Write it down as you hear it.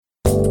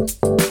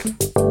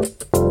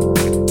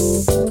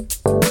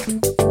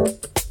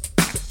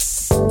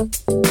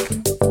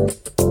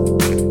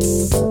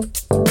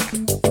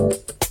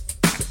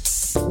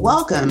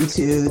Welcome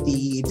to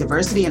the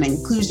Diversity and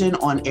Inclusion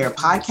on Air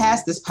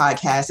podcast. This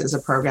podcast is a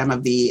program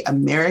of the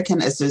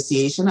American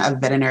Association of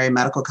Veterinary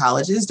Medical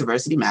Colleges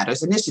Diversity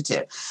Matters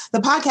Initiative. The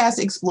podcast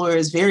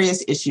explores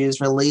various issues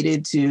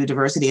related to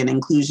diversity and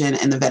inclusion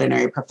in the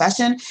veterinary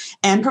profession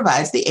and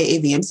provides the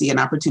AAVMC an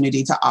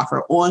opportunity to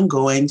offer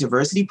ongoing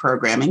diversity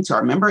programming to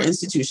our member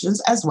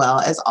institutions as well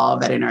as all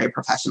veterinary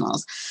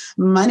professionals.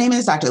 My name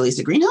is Dr.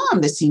 Lisa Greenhill.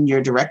 I'm the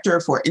Senior Director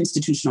for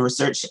Institutional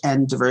Research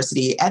and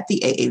Diversity at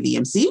the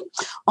AAVMC.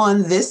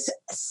 On this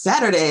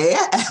Saturday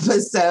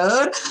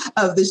episode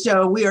of the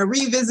show, we are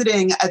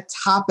revisiting a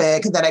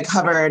topic that I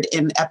covered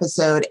in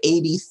episode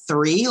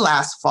 83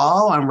 last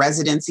fall on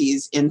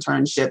residencies,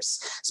 internships,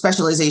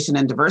 specialization,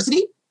 and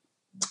diversity.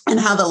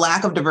 And how the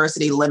lack of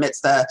diversity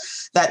limits that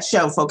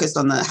show focused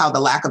on how the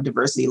lack of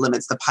diversity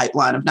limits the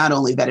pipeline of not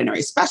only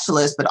veterinary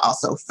specialists, but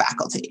also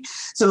faculty.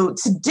 So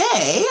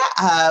today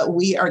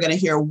we are going to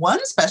hear one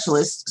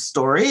specialist's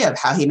story of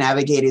how he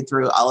navigated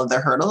through all of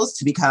the hurdles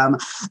to become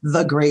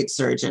the great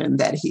surgeon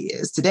that he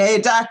is today.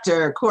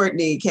 Dr.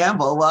 Courtney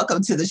Campbell,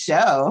 welcome to the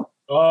show.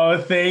 Oh,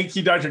 thank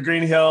you, Dr.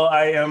 Greenhill.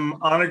 I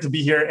am honored to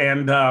be here.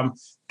 And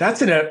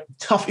that's a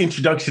tough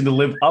introduction to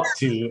live up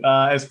to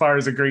as far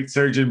as a great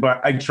surgeon, but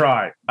I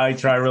try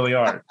really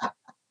hard.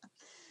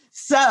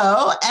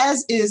 So,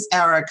 as is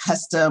our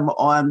custom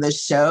on the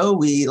show,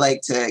 we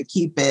like to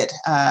keep it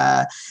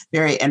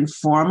very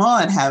informal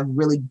and have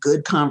really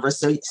good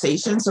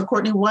conversations. So,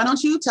 Courtney, why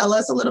don't you tell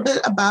us a little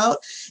bit about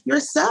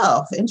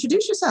yourself?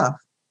 Introduce yourself.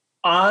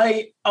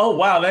 Oh,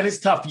 wow, that is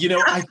tough.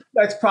 I think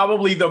that's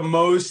probably the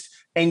most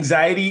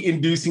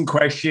anxiety-inducing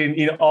question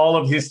in all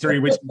of history.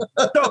 Which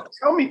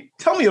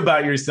tell me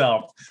about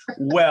yourself.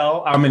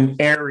 Well, I'm an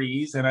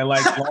Aries, and I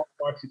like long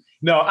walks.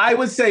 No, I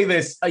would say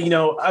this.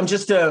 I'm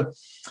just a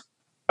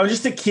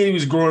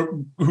kid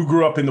who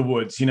grew up in the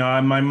woods.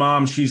 My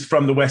mom, she's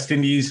from the West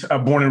Indies,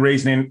 born and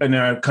raised in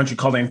a country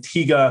called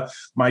Antigua.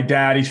 My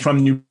dad, he's from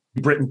New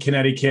Britain,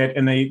 Connecticut,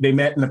 and they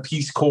met in the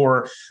Peace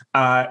Corps.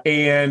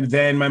 And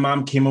then my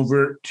mom came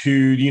over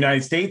to the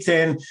United States,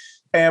 and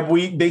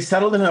they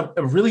settled in a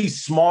really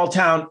small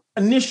town,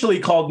 initially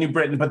called New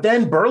Britain, but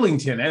then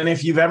Burlington. And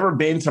if you've ever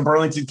been to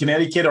Burlington,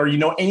 Connecticut, or you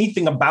know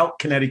anything about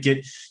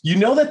Connecticut, you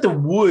know that the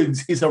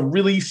woods is a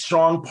really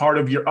strong part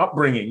of your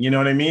upbringing. You know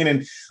what I mean?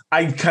 And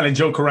I kind of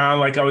joke around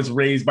like I was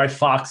raised by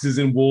foxes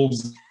and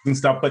wolves and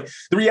stuff. But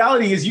the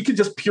reality is you could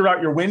just peer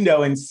out your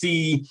window and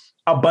see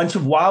a bunch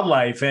of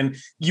wildlife. And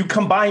you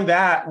combine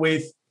that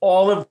with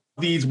all of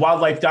these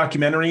wildlife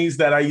documentaries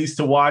that I used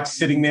to watch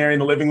sitting there in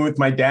the living room with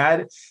my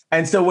dad.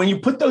 And so when you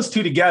put those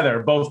two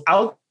together, both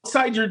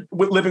outside your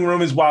living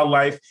room is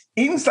wildlife,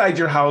 inside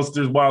your house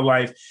there's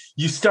wildlife,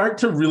 you start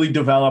to really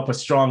develop a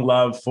strong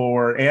love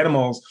for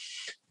animals.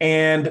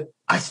 And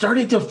I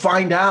started to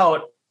find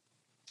out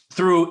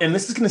and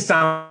this is going to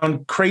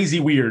sound crazy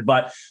weird,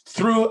 but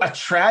through a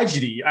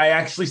tragedy, I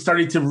actually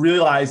started to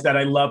realize that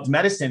I loved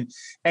medicine.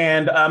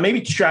 And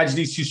maybe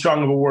tragedy is too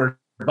strong of a word.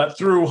 But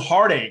through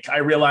heartache, I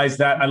realized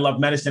that I love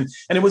medicine.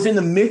 And it was in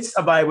the midst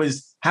of I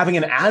was having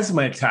an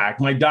asthma attack.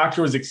 My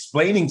doctor was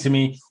explaining to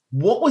me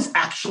what was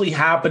actually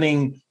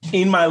happening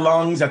in my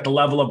lungs at the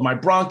level of my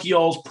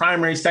bronchioles,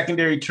 primary,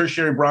 secondary,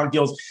 tertiary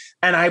bronchioles.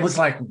 And I was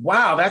like,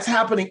 wow, that's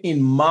happening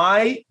in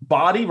my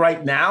body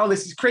right now.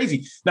 This is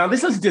crazy. Now,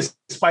 this is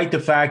despite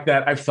the fact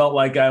that I felt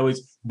like I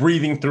was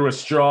breathing through a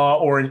straw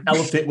or an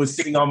elephant was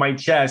sitting on my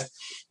chest.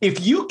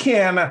 If you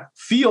can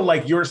feel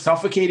like you're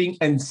suffocating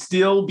and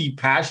still be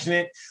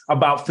passionate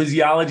about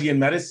physiology and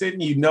medicine,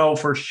 you know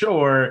for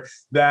sure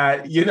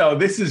that,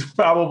 this is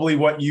probably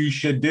what you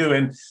should do.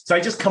 And so I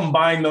just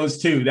combined those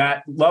two,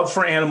 that love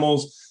for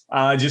animals,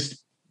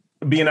 just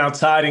being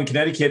outside in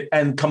Connecticut,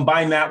 and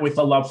combine that with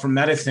a love for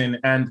medicine.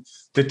 And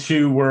the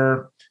two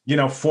were,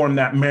 form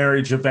that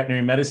marriage of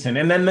veterinary medicine.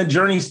 And then the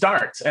journey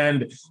starts.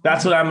 And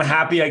that's what I'm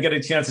happy I get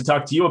a chance to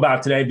talk to you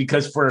about today,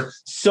 because for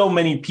so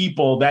many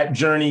people, that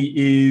journey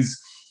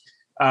is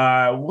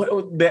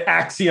the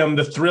axiom,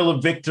 the thrill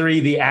of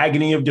victory, the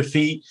agony of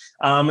defeat.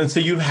 And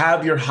so you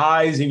have your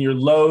highs and your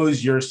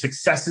lows, your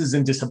successes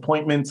and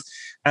disappointments.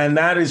 And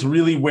that is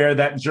really where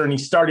that journey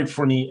started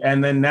for me.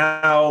 And then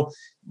now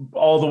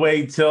all the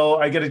way till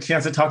I get a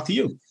chance to talk to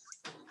you.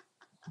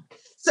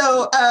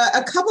 So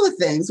a couple of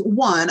things.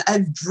 One,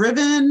 I've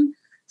driven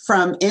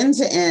from end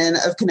to end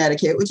of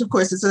Connecticut, which of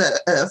course is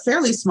a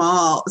fairly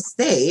small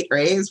state,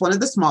 right? It's one of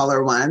the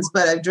smaller ones,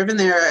 but I've driven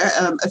there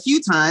a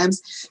few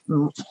times.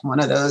 One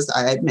of those,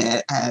 I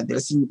admit,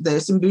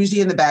 there's some bougie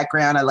in the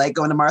background. I like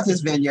going to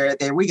Martha's Vineyard.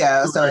 There we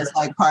go. So it's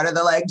like part of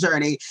the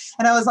journey.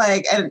 And I was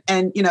like, and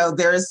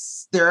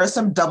there are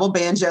some double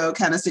banjo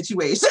kind of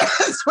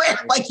situations where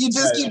you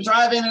just keep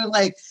driving and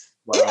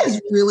wow. It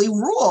is really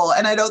rural.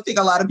 And I don't think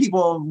a lot of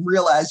people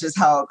realize just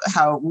how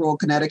rural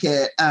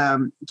Connecticut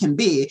can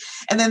be.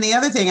 And then the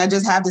other thing I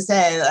just have to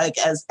say,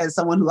 as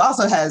someone who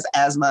also has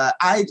asthma,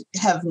 I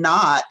have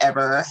not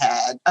ever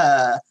had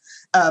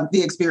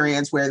the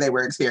experience where they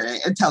were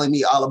experiencing and telling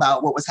me all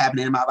about what was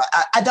happening in my body.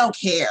 I don't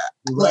care.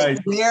 Right.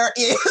 Like, where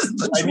is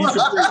the drug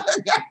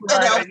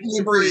that helps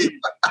me breathe?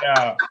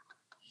 Yeah.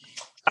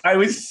 I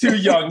was too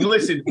young.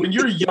 Listen, when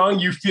you're young,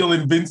 you feel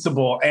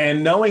invincible.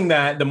 And knowing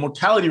that the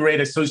mortality rate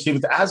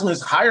associated with asthma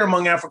is higher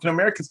among African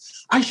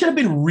Americans, I should have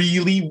been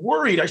really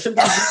worried. I should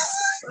have been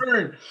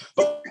concerned.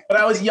 But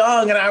I was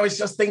young and I was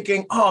just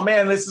thinking, oh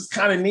man, this is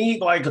kind of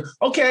neat. Like,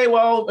 okay,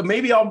 well,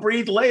 maybe I'll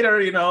breathe later,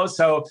 you know?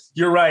 So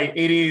you're right.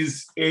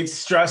 It's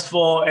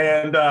stressful.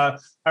 And I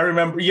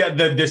remember,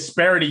 the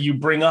disparity you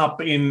bring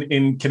up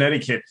in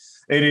Connecticut,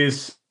 it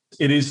is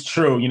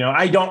true. You know,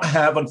 I don't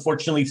have,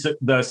 unfortunately,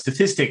 the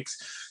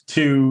statistics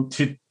to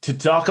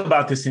talk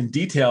about this in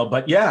detail,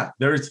 but yeah,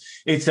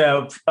 it's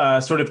a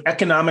sort of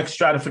economic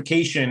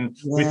stratification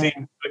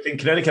within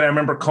Connecticut. I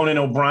remember Conan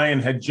O'Brien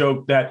had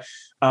joked that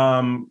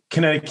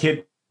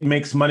Connecticut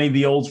makes money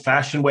the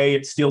old-fashioned way;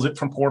 it steals it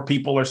from poor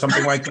people or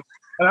something like that.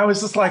 And I was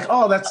just like,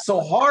 oh, that's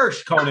so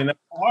harsh, Conan. That's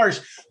harsh.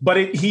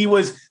 But he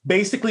was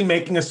basically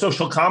making a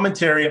social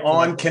commentary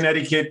on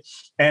Connecticut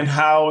and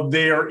how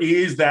there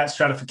is that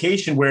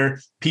stratification where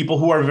people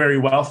who are very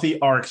wealthy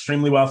are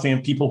extremely wealthy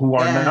and people who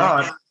are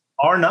not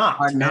are not.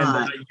 And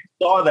you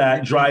saw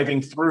that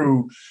driving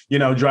through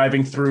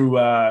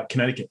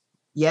Connecticut.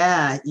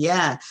 Yeah,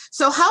 yeah.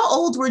 So how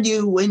old were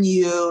you when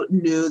you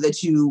knew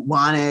that you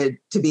wanted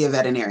to be a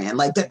veterinarian?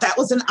 Like that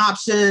was an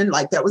option,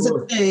 like that was a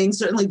thing.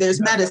 Certainly there's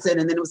medicine.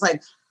 And then it was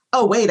like,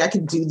 oh, wait, I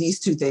can do these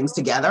two things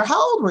together.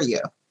 How old were you?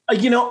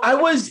 I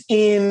was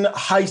in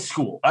high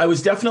school. I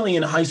was definitely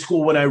in high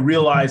school when I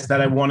realized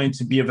that I wanted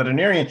to be a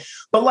veterinarian.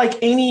 But like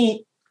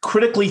any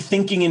critically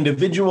thinking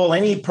individual,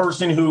 any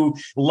person who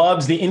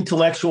loves the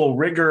intellectual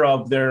rigor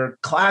of their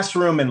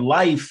classroom and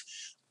life,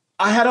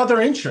 I had other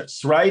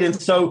interests, right?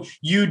 And so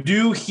you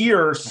do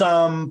hear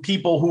some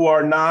people who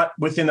are not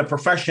within the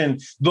profession,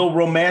 they'll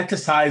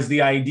romanticize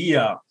the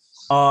idea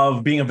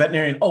of being a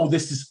veterinarian. Oh,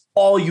 this is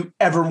all you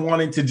ever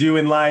wanted to do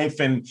in life.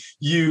 And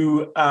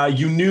you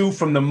knew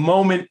from the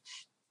moment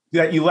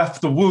that you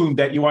left the womb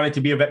that you wanted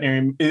to be a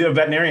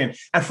veterinarian.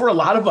 And for a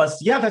lot of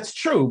us, yeah, that's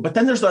true. But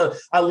then there's a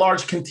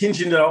large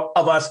contingent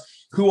of us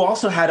who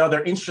also had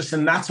other interests.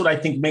 And that's what I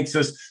think makes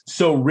us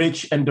so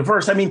rich and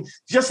diverse. I mean,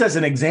 just as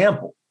an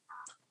example,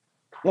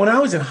 when I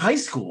was in high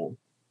school,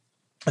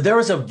 there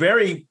was a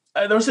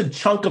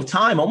chunk of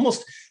time,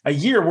 almost a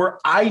year, where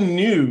I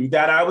knew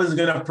that I was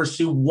going to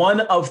pursue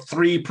one of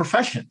three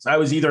professions. I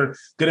was either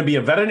going to be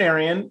a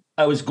veterinarian,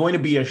 I was going to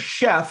be a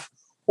chef,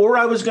 or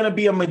I was going to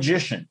be a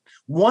magician.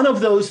 One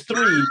of those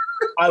three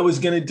I was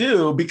going to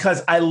do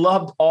because I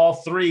loved all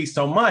three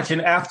so much.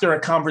 And after a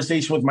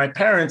conversation with my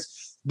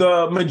parents,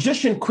 the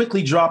magician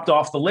quickly dropped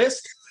off the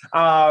list.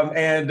 I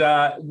had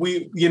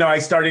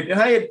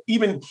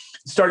even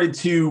started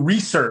to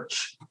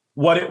research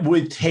what it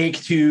would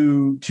take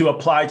to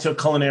apply to a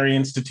culinary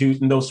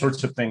institute and those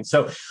sorts of things.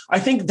 So I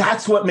think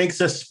that's what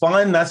makes us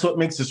fun. That's what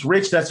makes us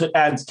rich. That's what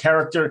adds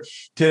character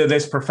to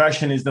this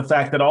profession, is the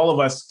fact that all of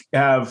us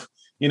have,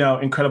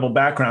 incredible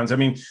backgrounds. I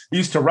mean, I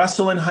used to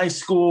wrestle in high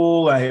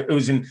school. I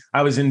was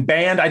in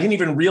band. I didn't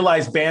even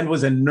realize band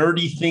was a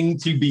nerdy thing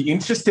to be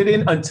interested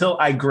in until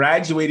I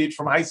graduated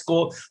from high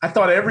school. I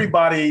thought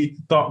everybody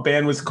thought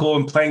band was cool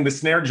and playing the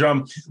snare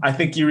drum. I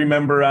think you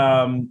remember,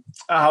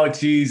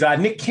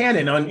 Nick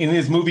Cannon in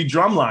his movie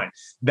Drumline.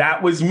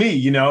 That was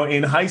me,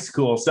 in high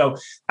school. So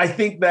I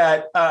think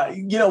that,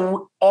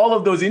 all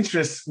of those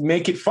interests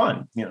make it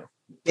fun,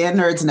 Band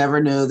nerds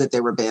never knew that they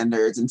were band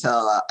nerds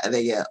until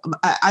they get.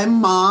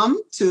 I'm mom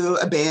to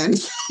a band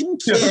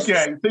kid.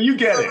 Okay, so you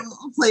get it.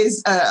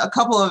 Plays a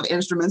couple of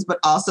instruments, but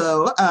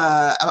also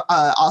a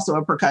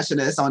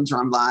percussionist on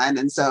Drumline,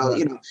 and so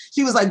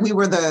she was like, we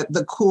were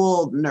the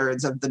cool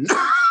nerds of the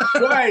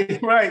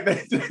nerds. Right.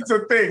 That's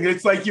the thing.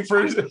 It's like you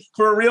for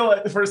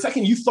a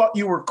second you thought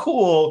you were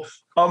cool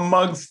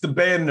amongst the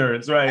band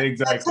nerds, right?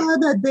 Exactly. That's how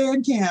that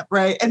band camp,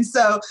 right? And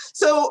so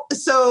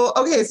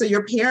okay, so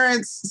your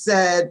parents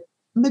said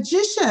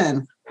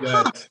magician.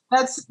 Yes. Huh,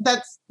 that's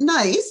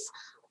nice.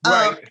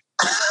 Right.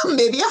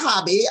 Maybe a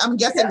hobby. I'm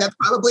guessing that's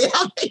probably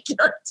how they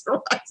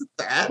characterize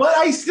that. But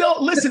I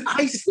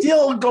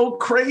still go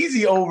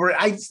crazy over it.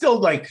 I still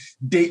like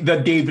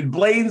the David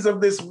Blaines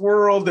of this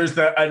world. There's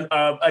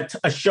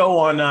a show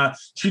on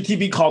True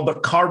TV called The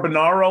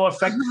Carbonaro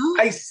Effect.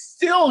 I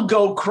still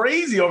go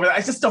crazy over that.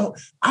 I just don't.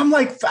 I'm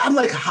like,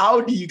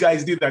 how do you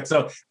guys do that?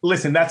 So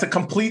listen, that's a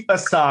complete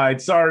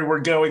aside. Sorry, we're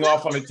going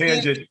off on a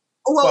tangent.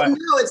 Well,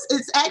 no,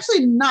 it's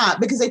actually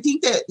not, because I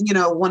think that,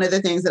 one of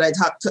the things that I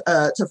talk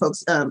to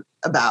folks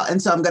about,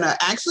 and so I'm going to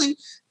actually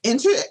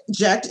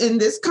interject in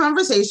this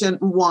conversation.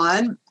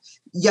 One,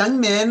 young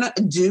men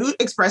do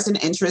express an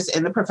interest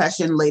in the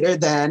profession later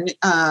than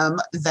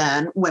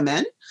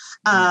women.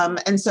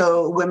 And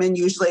so women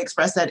usually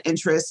express that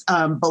interest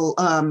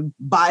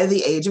by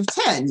the age of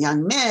 10.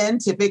 Young men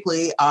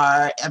typically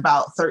are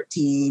about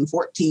 13,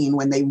 14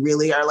 when they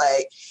really are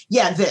like,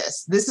 yeah,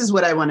 this is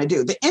what I want to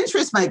do. The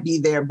interest might be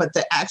there, but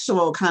the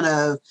actual kind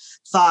of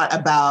thought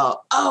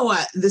about,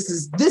 this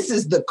is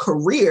the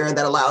career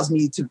that allows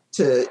me to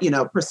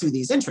pursue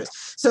these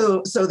interests.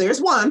 So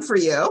there's one for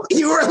you.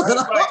 You were a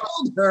little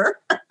older.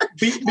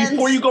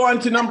 Before you go on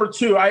to number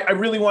two, I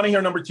really want to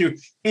hear number two.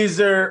 Is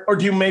there, or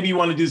do you maybe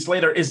want to do this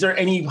later? Is there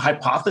any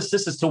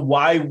hypothesis as to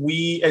why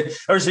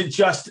or is it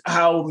just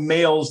how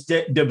males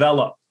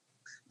develop?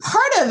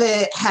 Part of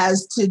it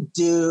has to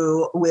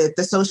do with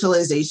the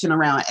socialization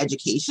around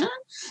education.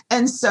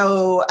 And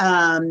so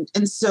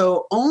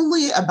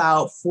only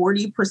about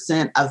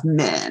 40% of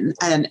men,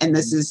 and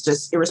this is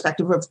just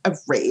irrespective of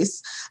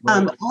race,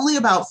 right. Only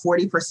about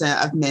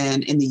 40% of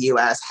men in the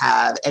US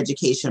have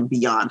education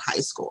beyond high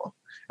school,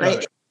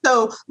 right?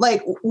 So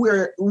like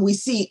we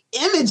see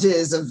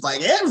images of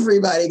like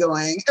everybody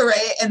going,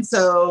 right? And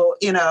so,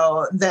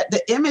 that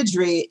the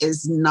imagery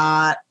is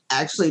not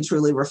actually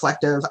truly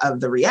reflective of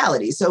the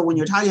reality. So when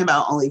you're talking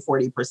about only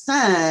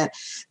 40%,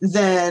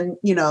 then,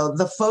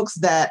 the folks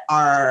that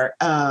are,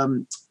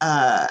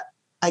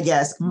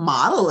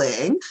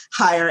 modeling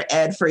higher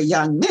ed for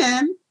young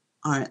men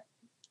aren't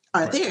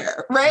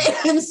there, right?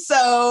 And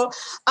so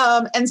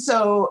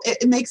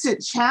it makes it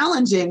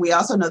challenging. We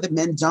also know that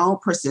men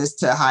don't persist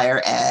to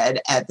higher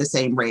ed at the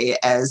same rate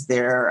as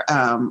their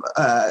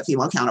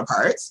female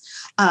counterparts.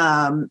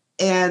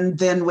 And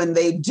then when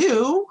they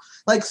do,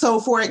 like, so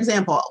for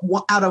example,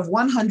 out of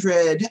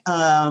 100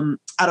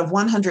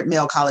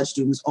 male college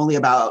students, only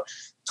about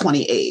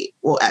 28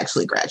 will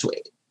actually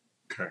graduate.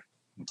 Okay.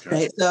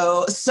 Right.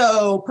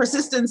 So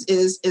persistence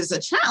is a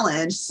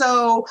challenge.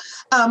 So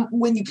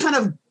when you kind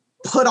of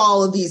put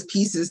all of these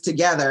pieces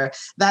together,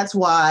 that's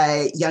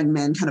why young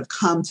men kind of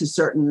come to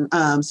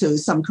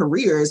some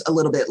careers a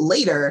little bit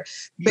later,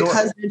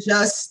 because they're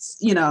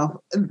just,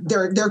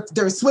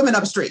 they're swimming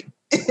upstream.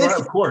 Right,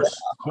 of course.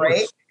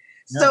 Right.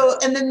 Yeah. So,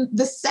 and then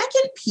the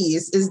second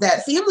piece is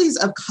that families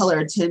of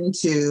color tend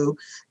to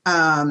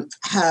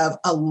have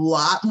a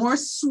lot more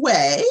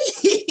sway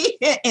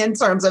in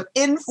terms of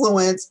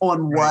influence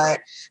on what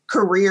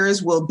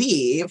careers will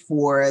be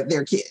for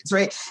their kids,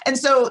 right? And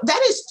so that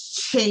is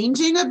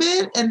changing a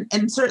bit,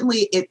 and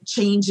certainly it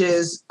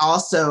changes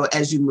also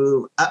as you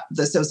move up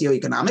the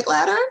socioeconomic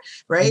ladder,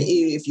 right?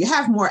 Mm-hmm.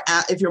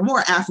 If you're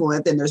more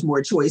affluent, then there's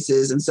more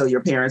choices, and so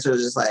your parents are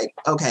just like,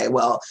 okay,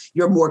 well,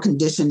 you're more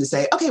conditioned to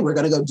say, okay, you're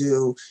going to go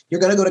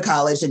to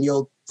college, and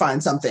you'll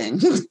find something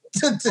to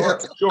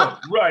Sure.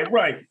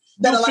 Right.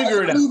 That allows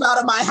me to move out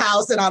of my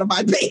house and out of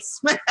my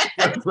basement.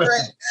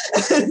 Right.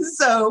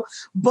 So,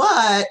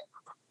 but,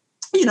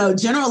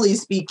 generally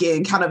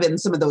speaking, kind of in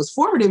some of those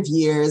formative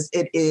years,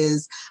 it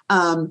is,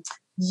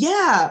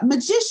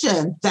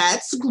 magician,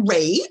 that's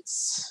great.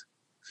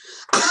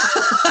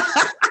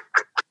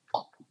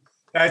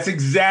 That's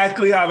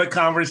exactly how the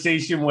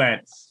conversation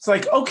went. It's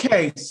like,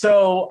 okay,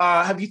 so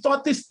have you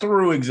thought this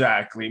through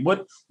exactly?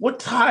 What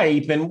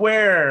type and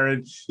where?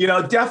 And,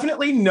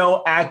 definitely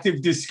no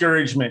active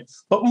discouragement,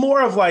 but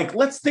more of like,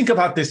 let's think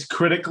about this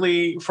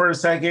critically for a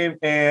second.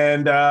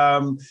 And,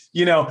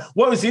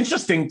 what was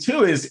interesting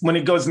too is when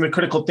it goes into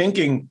critical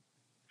thinking,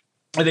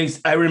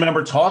 I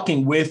remember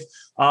talking with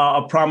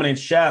a prominent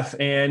chef,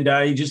 and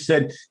he just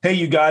said, hey,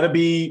 you got to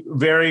be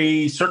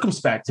very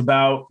circumspect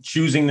about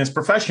choosing this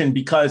profession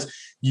because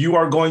you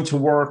are going to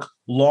work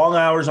long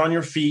hours on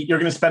your feet. You're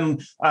going to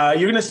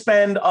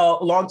spend a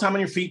long time on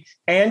your feet,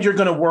 and you're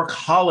going to work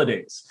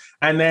holidays.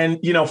 And then,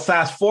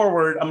 fast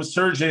forward, I'm a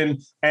surgeon,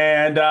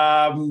 and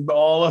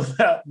all of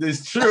that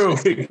is true,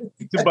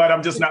 but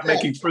I'm just not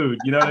making food.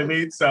 You know what I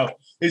mean? So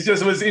it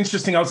was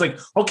interesting. I was like,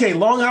 okay,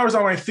 long hours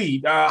on my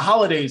feet,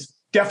 holidays.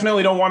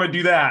 Definitely don't want to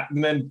do that.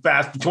 And then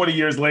fast 20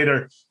 years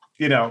later,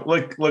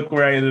 look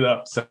where I ended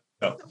up. So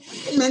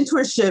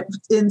mentorship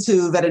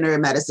into veterinary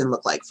medicine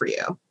look like for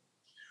you?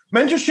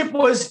 Mentorship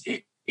was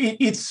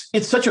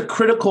it's such a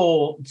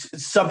critical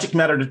subject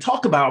matter to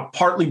talk about,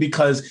 partly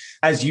because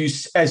as you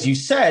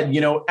said,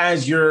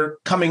 as you're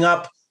coming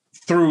up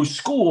through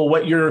school,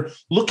 what you're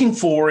looking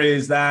for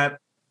is that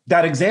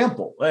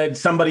example,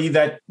 somebody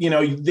that,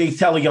 they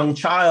tell a young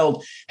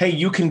child, hey,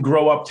 you can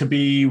grow up to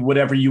be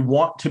whatever you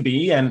want to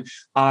be. And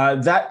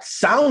that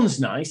sounds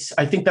nice.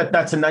 I think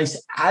that's a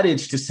nice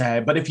adage to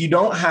say. But if you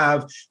don't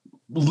have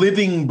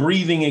living,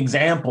 breathing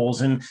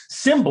examples and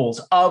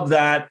symbols of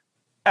that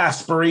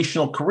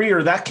aspirational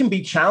career, that can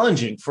be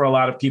challenging for a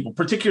lot of people,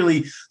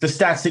 particularly the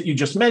stats that you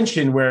just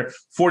mentioned, where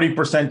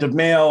 40% of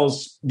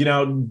males,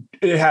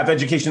 have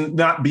education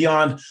not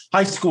beyond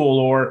high school,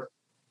 or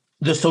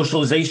the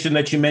socialization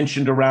that you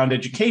mentioned around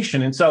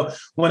education. And so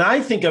when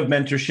I think of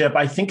mentorship,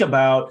 I think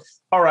about,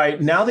 all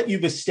right, now that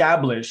you've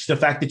established the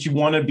fact that you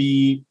want to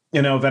be,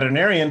 a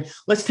veterinarian,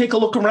 let's take a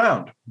look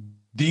around.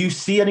 Do you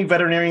see any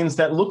veterinarians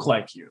that look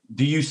like you?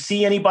 Do you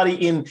see anybody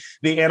in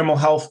the animal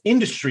health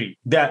industry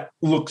that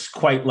looks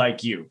quite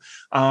like you?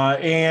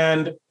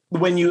 And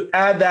when you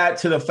add that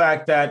to the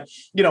fact that,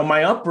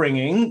 my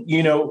upbringing,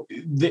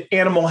 the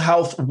animal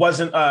health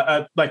wasn't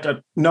like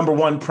a number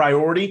one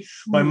priority.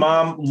 My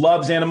mom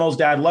loves animals,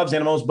 dad loves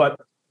animals, but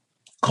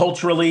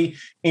culturally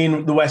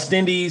in the West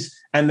Indies,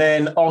 and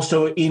then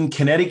also in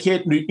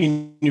Connecticut,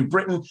 in New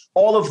Britain,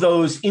 all of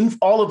those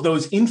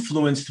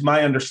influenced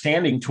my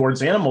understanding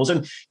towards animals.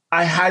 And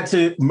I had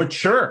to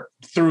mature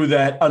through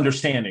that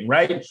understanding,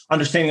 right?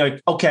 Understanding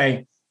like,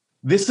 okay,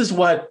 this is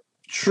what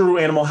true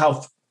animal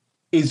health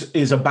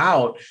is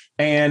about.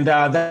 And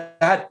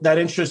that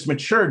interest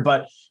matured.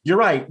 But you're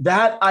right,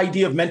 that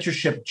idea of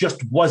mentorship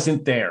just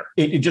wasn't there.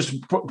 It just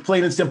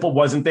plain and simple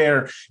wasn't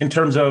there in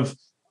terms of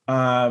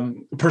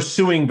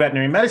pursuing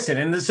veterinary medicine.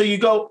 And so you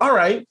go, all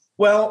right,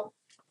 well,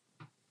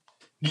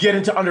 you get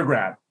into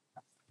undergrad.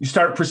 You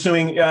start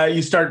pursuing,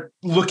 you start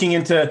looking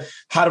into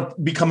how to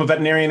become a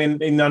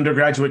veterinarian in the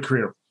undergraduate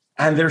career.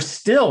 And there's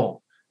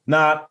still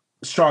not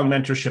strong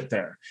mentorship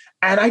there.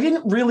 And I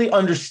didn't really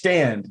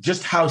understand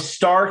just how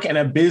stark and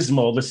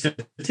abysmal the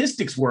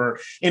statistics were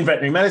in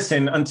veterinary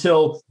medicine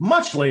until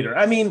much later.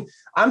 I mean,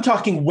 I'm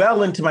talking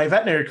well into my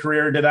veterinary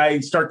career did I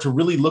start to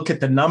really look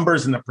at the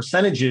numbers and the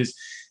percentages.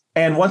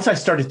 And once I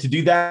started to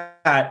do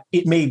that,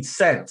 it made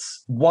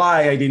sense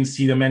why I didn't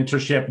see the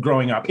mentorship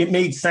growing up. It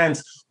made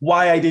sense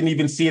why I didn't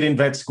even see it in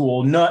vet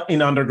school, not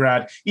in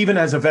undergrad, even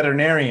as a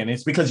veterinarian.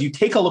 It's because you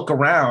take a look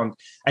around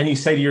and you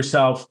say to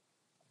yourself,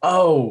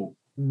 oh,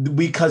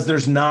 because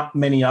there's not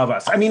many of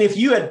us. I mean, if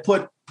you had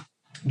put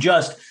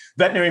just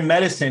veterinary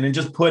medicine and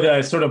just put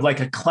a sort of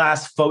like a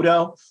class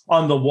photo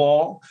on the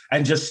wall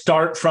and just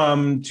start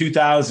from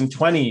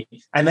 2020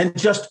 and then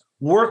just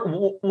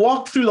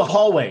walk through the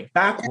hallway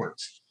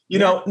backwards.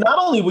 Not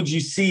only would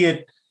you see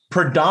it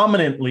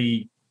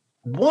predominantly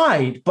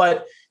white,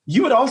 but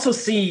you would also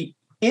see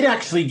it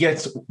actually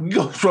goes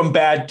from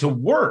bad to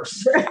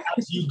worse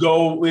as you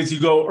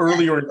go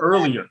earlier and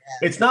earlier.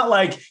 It's not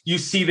like you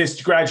see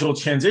this gradual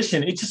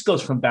transition. It just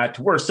goes from bad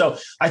to worse. So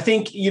I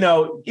think,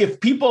 if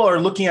people are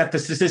looking at the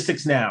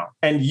statistics now,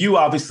 and you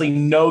obviously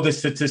know the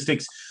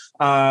statistics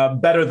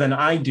better than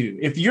I do,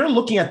 if you're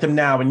looking at them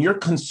now and you're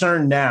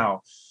concerned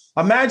now,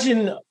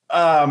 imagine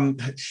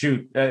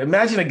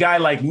a guy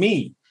like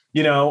me,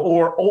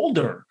 or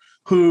older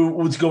who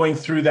was going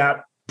through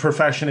that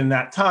profession in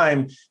that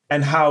time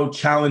and how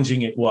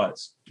challenging it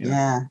was.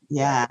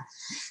 Yeah.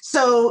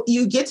 So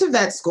you get to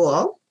vet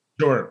school.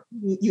 Sure.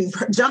 You've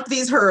jumped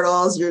these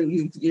hurdles.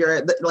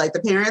 You're like,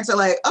 the parents are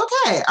like,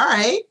 okay, all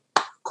right,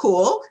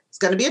 cool. It's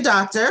going to be a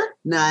doctor.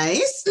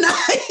 Nice.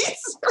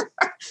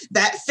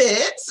 That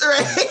fits,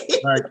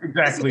 right? Right,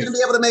 exactly. He's going to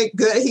be able to make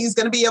good. He's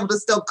going to be able to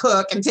still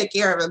cook and take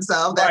care of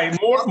himself. Right.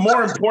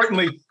 More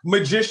importantly,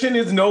 magician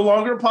is no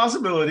longer a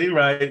possibility,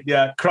 right?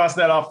 Yeah. Cross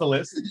that off the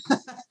list.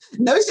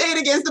 No shade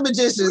against the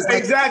magicians.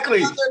 Exactly.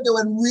 They're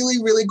doing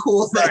really, really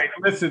cool things.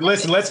 Right.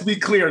 Listen, let's be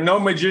clear. No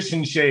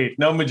magician shade.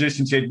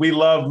 We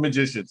love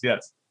magicians.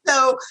 Yes.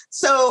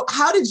 So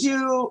how did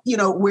you,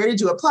 where did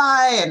you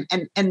apply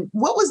and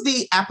what was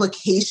the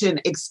application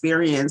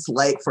experience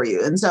like for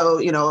you? And so,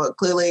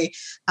 clearly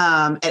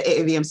at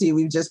AAVMC,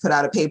 we've just put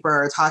out a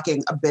paper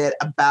talking a bit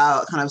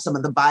about kind of some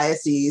of the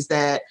biases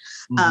that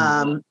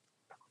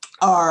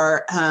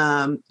are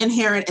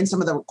inherent in some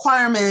of the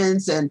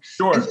requirements and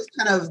just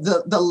kind of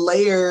the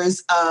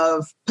layers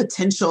of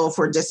potential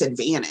for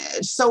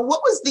disadvantage. So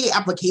what was the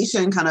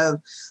application kind of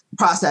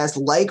process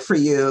like for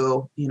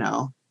you,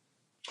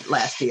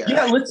 last year?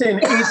 Yeah, listen,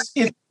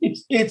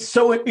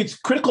 it's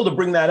critical to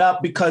bring that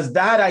up because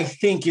that I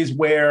think is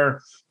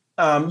where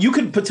you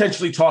could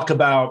potentially talk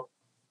about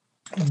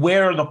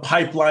where the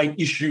pipeline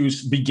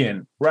issues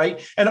begin, right?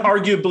 And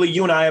arguably,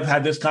 you and I have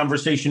had this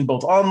conversation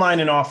both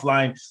online and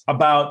offline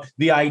about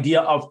the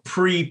idea of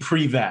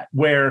pre-vet,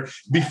 where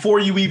before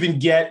you even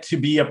get to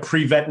be a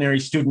pre-veterinary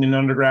student in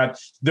undergrad,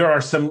 there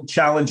are some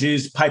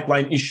challenges,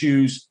 pipeline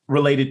issues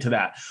related to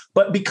that.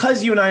 But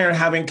because you and I are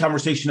having a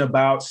conversation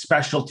about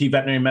specialty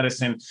veterinary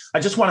medicine,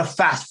 I just want to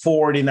fast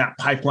forward in that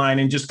pipeline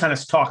and just kind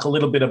of talk a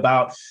little bit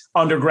about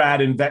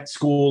undergrad and vet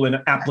school and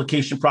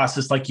application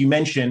process, like you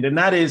mentioned. And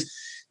that is,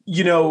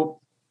 you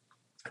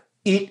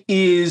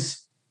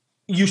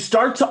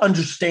start to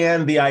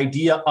understand the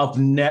idea of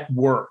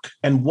network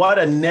and what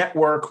a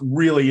network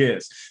really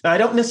is. Now, I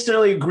don't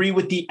necessarily agree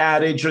with the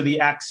adage or the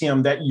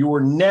axiom that your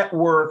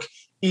network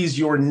is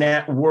your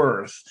net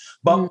worth.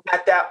 But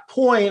at that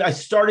point, I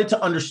started to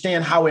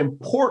understand how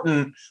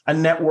important a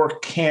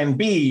network can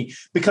be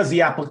because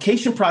the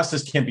application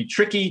process can be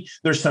tricky.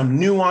 There's some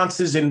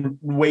nuances in the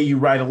way you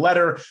write a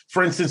letter.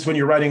 For instance, when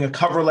you're writing a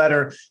cover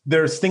letter,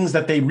 there's things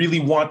that they really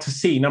want to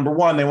see. Number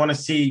one, they want to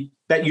see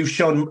that you've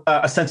shown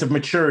a sense of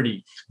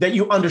maturity, that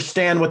you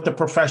understand what the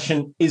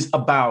profession is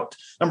about.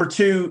 Number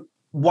two,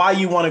 why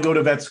you want to go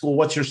to vet school,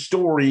 what's your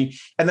story?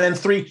 And then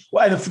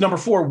number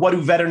four, what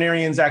do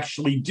veterinarians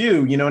actually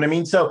do? You know what I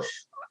mean? So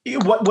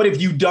what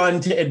have you done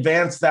to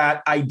advance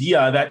that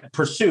idea, that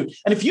pursuit?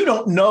 And if you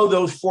don't know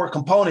those four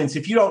components,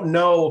 if you don't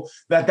know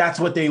that that's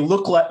what they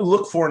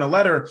look for in a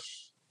letter,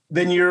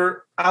 then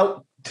you're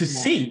out to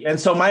sea. And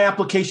so my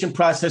application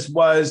process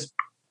was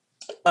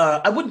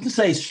I wouldn't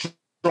say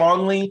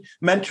strongly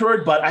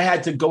mentored, but I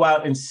had to go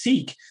out and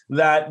seek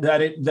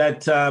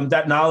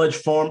that knowledge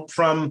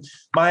from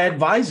my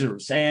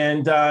advisors.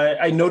 And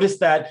I noticed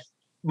that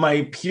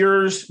my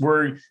peers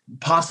were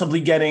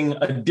possibly getting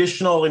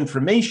additional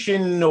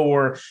information,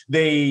 or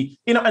they,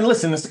 and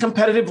listen, it's a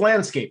competitive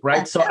landscape,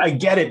 right? So I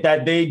get it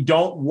that they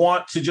don't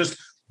want to just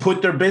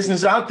put their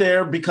business out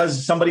there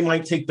because somebody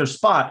might take their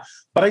spot.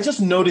 But I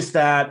just noticed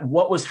that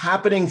what was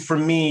happening for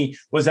me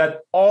was that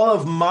all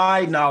of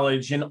my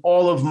knowledge and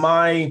all of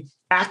my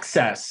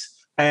access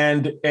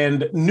and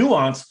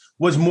nuance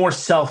was more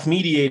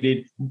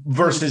self-mediated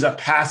versus a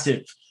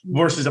passive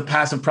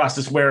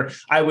process where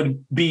I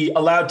would be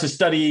allowed to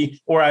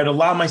study, or I'd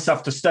allow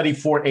myself to study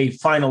for a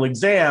final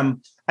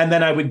exam. And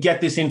then I would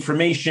get this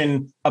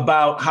information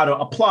about how to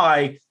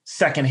apply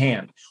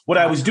secondhand. What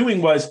I was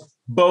doing was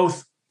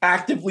both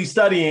actively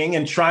studying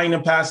and trying to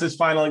pass this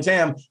final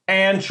exam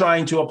and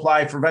trying to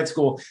apply for vet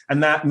school.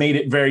 And that made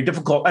it very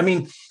difficult. I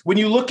mean, when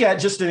you look at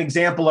just an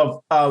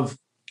example of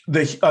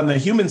on the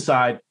human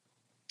side,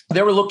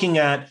 they were looking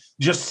at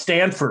just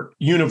Stanford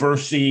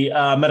University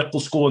Medical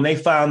School, and they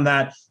found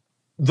that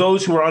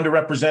those who are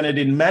underrepresented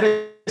in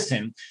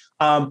medicine,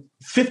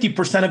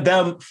 50% of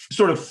them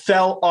sort of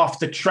fell off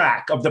the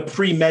track of the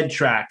pre-med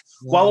track,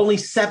 while only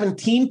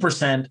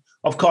 17%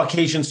 of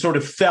Caucasians sort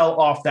of fell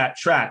off that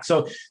track.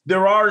 So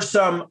there are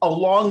some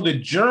along the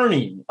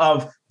journey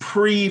of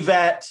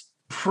pre-vet,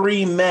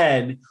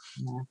 pre-med,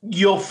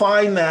 you'll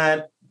find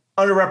that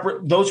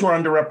those who are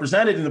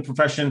underrepresented in the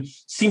profession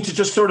seem to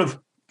just sort of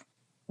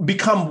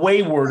become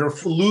wayward or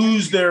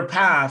lose their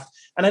path.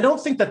 And I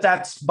don't think that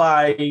that's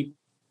by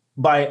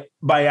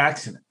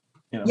accident.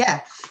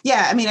 Yeah.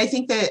 I mean, I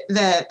think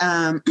that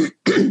I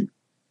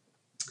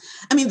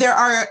mean, there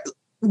are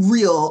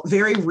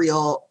very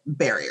real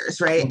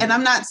barriers, right? And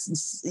I'm not,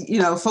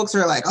 folks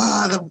are like,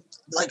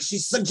 like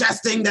she's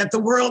suggesting that the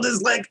world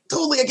is like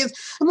totally against.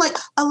 I'm like,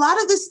 a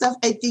lot of this stuff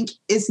I think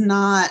is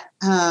not,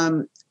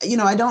 I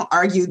don't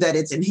argue that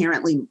it's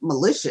inherently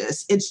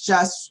malicious. It's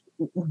just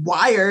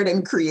wired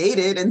and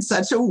created in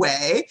such a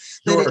way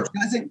that it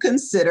doesn't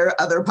consider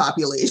other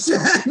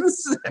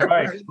populations.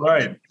 Right.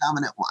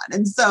 Dominant one.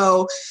 And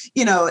so,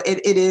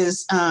 it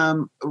is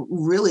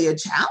really a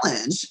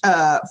challenge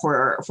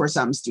for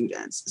some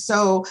students.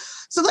 So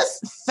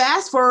let's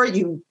fast forward.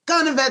 You've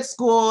gone to vet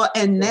school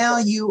and now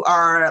you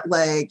are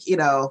like,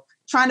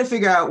 trying to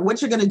figure out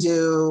what you're going to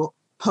do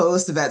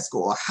post vet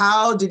school.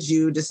 How did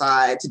you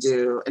decide to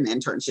do an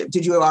internship?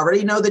 Did you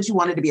already know that you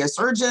wanted to be a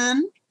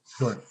surgeon?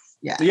 Sure.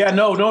 Yeah,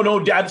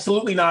 no,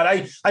 absolutely not.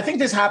 I think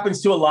this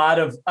happens to a lot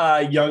of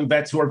young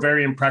vets who are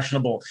very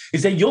impressionable,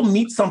 is that you'll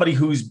meet somebody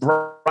who's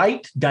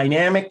bright,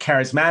 dynamic,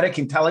 charismatic,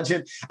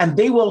 intelligent, and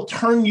they will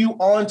turn you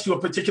on to a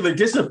particular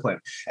discipline.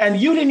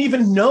 And you didn't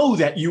even know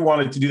that you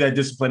wanted to do that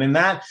discipline. And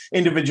that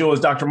individual is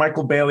Dr.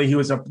 Michael Bailey. He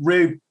was a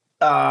really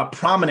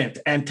prominent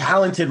and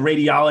talented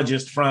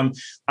radiologist from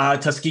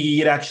Tuskegee. He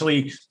had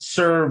actually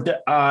served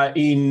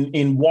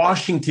in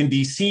Washington,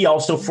 D.C.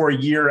 also for a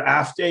year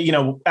after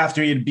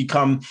he had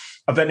become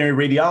a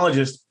veterinary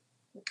radiologist.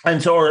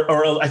 And so,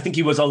 or I think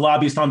he was a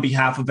lobbyist on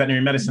behalf of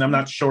veterinary medicine. I'm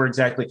not sure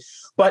exactly,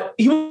 but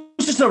he was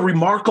just a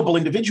remarkable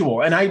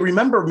individual. And I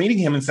remember meeting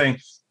him and saying,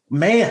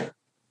 man,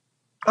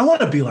 I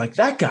want to be like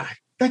that guy.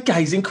 That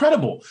guy's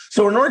incredible.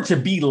 So in order to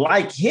be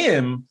like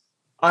him,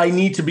 I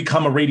need to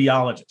become a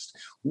radiologist.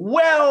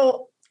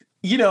 Well,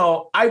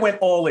 I went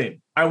all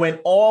in. I went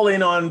all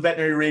in on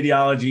veterinary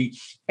radiology,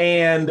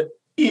 and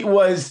it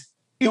was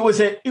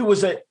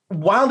a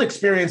wild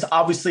experience,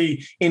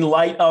 obviously, in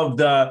light of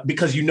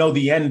because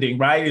the ending,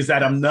 right, is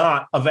that I'm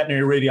not a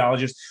veterinary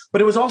radiologist, but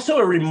it was also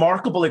a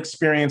remarkable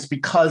experience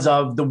because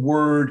of the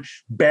word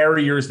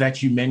barriers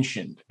that you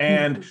mentioned.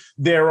 And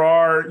there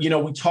are,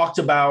 we talked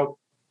about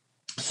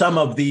some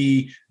of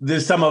the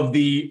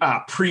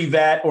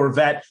pre-vet or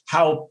vet,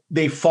 how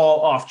they fall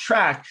off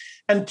track.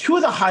 And two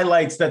of the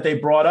highlights that they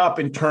brought up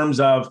in terms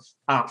of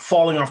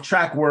falling off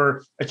track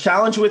were a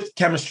challenge with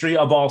chemistry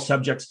of all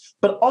subjects,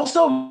 but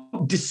also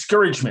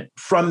discouragement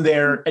from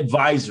their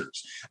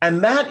advisors.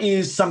 And that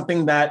is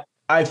something that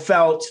I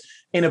felt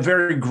in a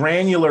very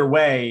granular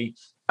way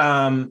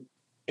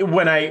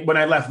when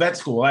I left vet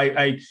school.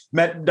 I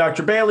met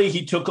Dr. Bailey.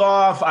 He took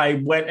off. I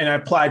went and I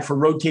applied for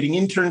rotating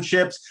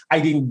internships.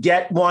 I didn't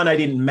get one. I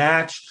didn't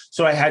match.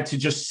 So I had to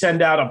just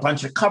send out a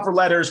bunch of cover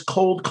letters,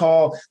 cold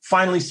call,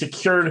 finally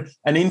secured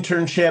an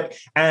internship.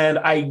 And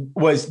I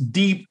was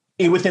deep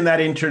within that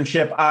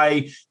internship.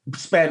 I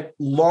spent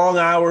long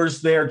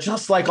hours there,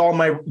 just like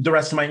the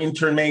rest of my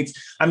intern mates.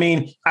 I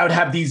mean, I would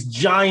have these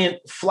giant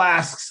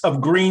flasks of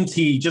green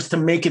tea just to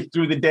make it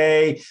through the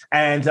day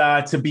and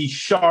to be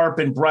sharp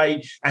and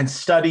bright and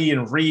study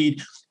and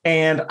read.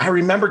 And I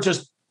remember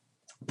just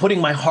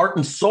putting my heart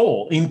and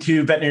soul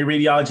into veterinary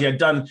radiology. I'd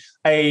done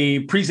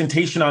a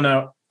presentation on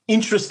a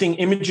interesting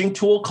imaging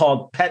tool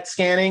called PET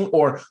scanning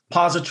or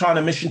positron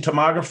emission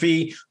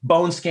tomography,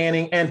 bone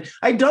scanning. And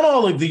I'd done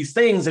all of these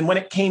things. And when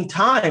it came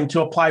time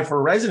to apply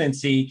for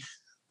residency,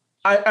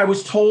 I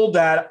was told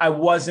that I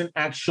wasn't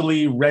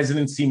actually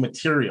residency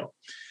material.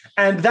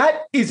 And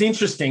that is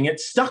interesting. It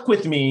stuck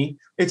with me.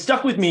 It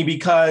stuck with me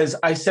because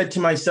I said to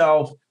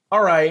myself,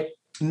 all right,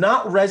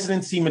 not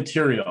residency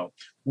material.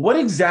 What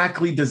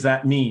exactly does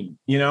that mean?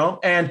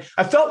 And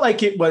I felt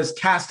like it was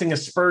casting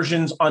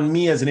aspersions on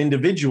me as an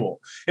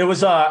individual. It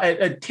was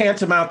a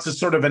tantamount to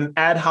sort of an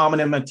ad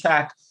hominem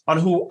attack on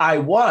who I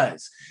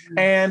was.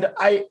 And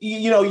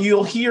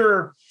you'll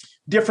hear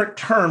different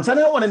terms. I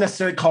don't want to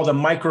necessarily call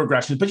them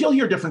microaggressions, but you'll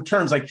hear different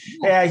terms like,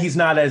 he's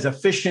not as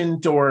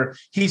efficient, or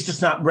he's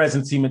just not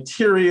residency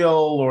material,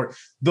 or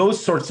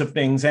those sorts of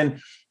things.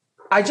 And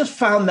I just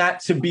found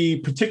that to be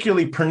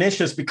particularly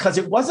pernicious because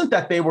it wasn't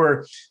that they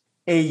were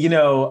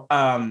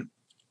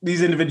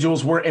these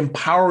individuals were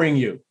empowering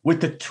you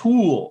with the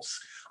tools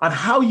on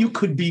how you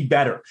could be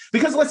better.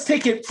 Because let's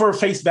take it for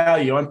face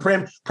value. On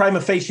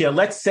prima facie,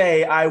 let's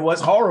say I was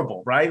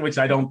horrible, right? Which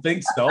I don't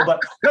think so, but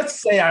let's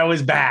say I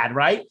was bad,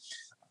 right?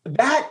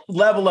 That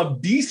level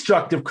of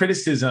destructive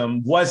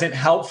criticism wasn't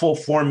helpful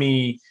for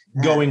me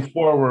going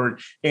forward,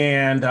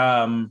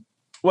 and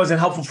wasn't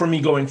helpful for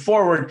me going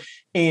forward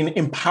in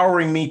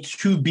empowering me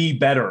to be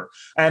better.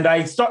 And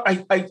I thought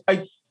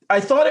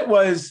it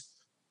was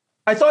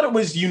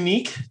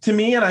unique to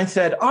me. And I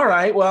said, all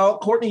right, well,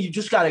 Courtney, you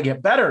just got to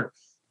get better.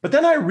 But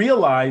then I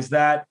realized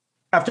that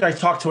after I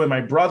talked to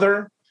my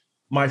brother,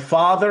 my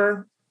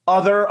father,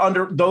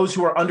 those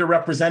who are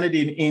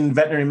underrepresented in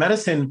veterinary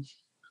medicine,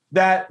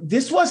 that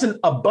this wasn't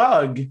a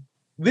bug.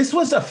 This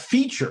was a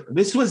feature.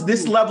 This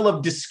level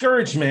of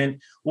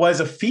discouragement was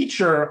a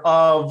feature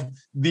of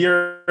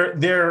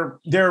their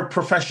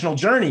professional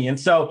journey. And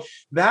so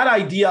that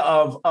idea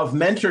of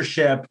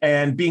mentorship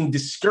and being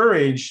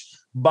discouraged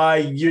by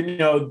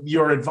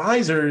your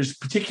advisors,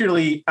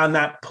 particularly on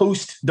that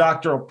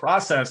postdoctoral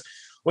process,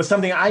 was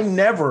something I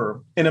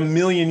never in a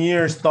million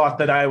years thought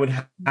that I would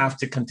have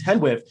to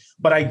contend with.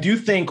 But I do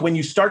think when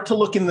you start to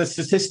look in the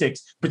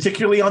statistics,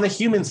 particularly on the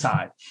human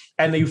side,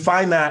 and you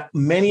find that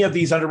many of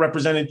these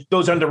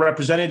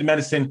underrepresented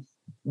medicine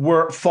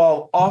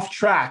fall off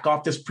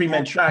this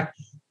pre-med track.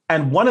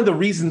 And one of the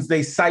reasons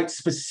they cite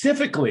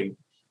specifically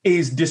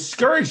is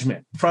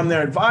discouragement from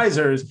their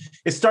advisors.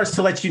 It starts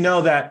to let you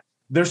know that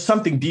there's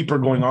something deeper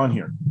going on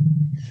here.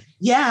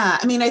 Yeah,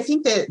 I mean, I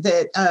think that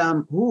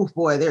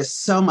there's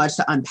so much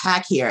to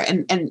unpack here.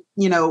 And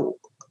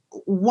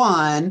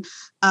one,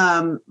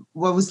 I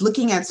was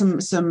looking at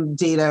some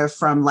data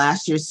from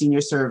last year's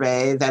senior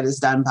survey that is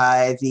done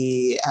by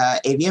the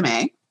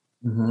AVMA,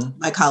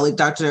 my colleague,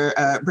 Dr.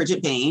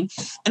 Bridget Bain,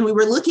 and we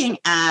were looking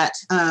at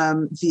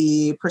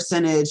the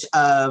percentage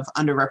of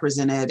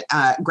underrepresented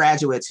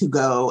graduates who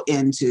go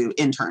into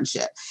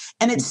internship,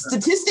 and it's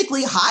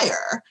statistically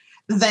higher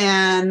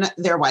than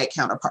their white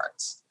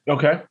counterparts.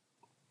 Okay.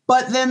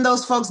 But then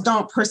those folks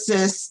don't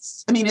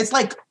persist. I mean, it's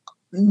like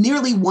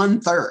nearly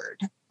 1/3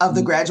 of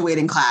the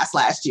graduating class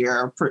last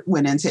year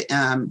went into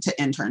to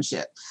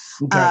internship.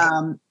 Okay.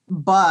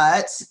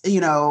 But,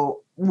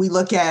 we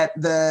look at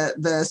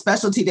the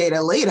specialty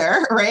data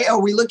later, right?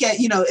 Or we look at,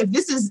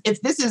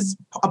 if this is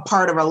a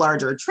part of a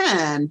larger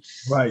trend,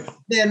 right,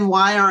 then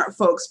why aren't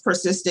folks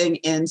persisting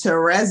into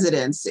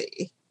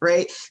residency?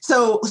 Right.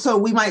 So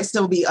we might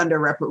still be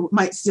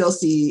might still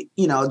see,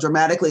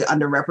 dramatically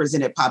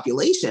underrepresented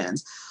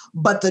populations,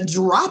 but the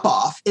drop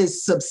off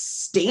is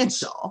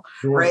substantial,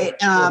 right?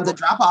 The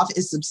drop off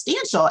is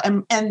substantial.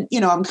 And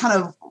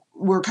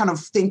we're kind of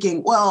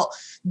thinking, well,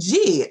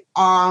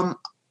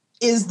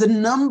 is the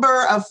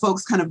number of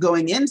folks kind of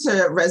going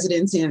into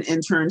residency and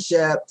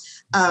internship,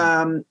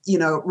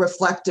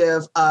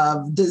 reflective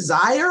of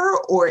desire,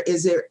 or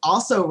is it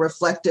also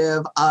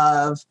reflective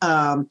of,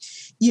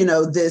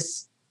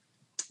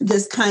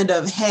 this kind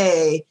of,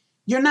 hey,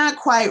 you're not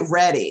quite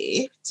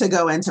ready to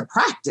go into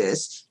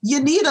practice. You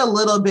need a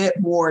little bit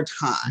more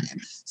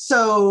time.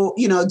 So,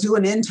 do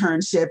an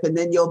internship and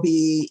then you'll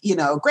be,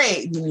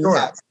 great. And you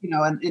have,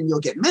 and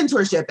you'll get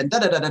mentorship and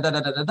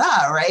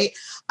right?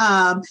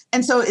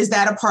 And so is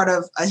that a part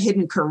of a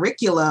hidden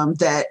curriculum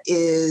that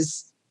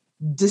is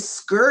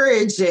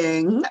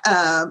discouraging,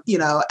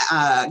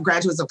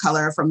 graduates of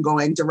color from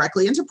going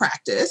directly into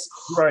practice?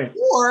 Right.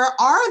 Or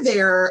are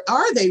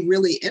they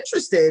really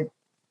interested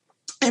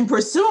in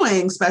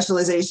pursuing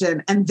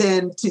specialization? And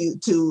then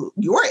to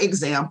your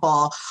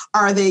example,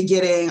 are they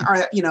getting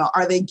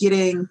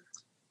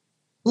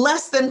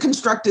less than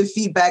constructive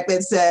feedback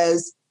that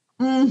says,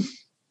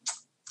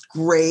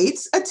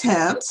 great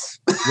attempt.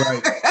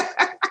 Right.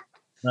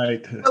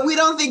 Right. But we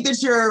don't think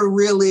that you're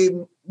really,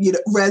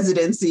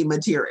 residency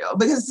material,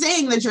 because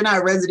saying that you're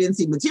not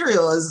residency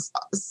material is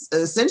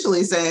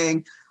essentially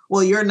saying,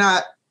 well, you're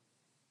not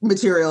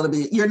material to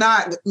be, you're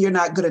not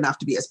good enough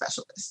to be a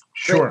specialist.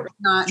 Sure. Right?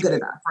 Not good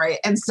enough. Right.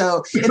 And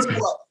so it's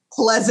more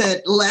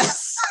pleasant,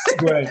 less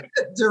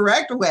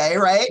direct way.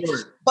 Right. Sure.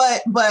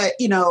 But,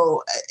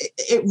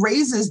 it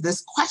raises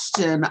this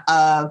question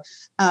of,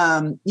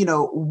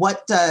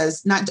 what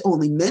does not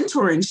only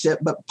mentorship,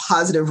 but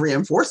positive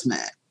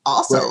reinforcement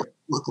also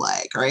look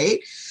like. Right.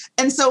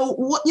 And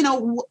so,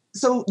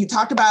 so you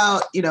talked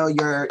about,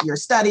 you're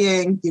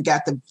studying, you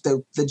got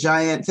the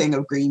giant thing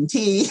of green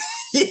tea.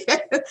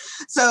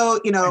 So,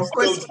 of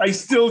course, I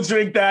still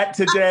drink that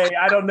today.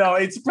 I don't know.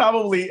 It's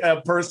probably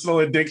a personal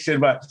addiction,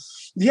 but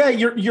yeah,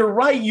 you're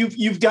right.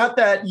 You've got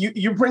that.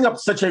 You bring up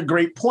such a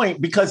great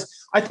point because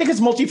I think it's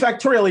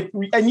multifactorial,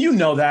 and you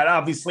know that.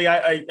 Obviously,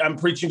 I'm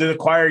preaching to the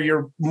choir.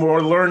 You're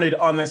more learned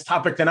on this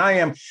topic than I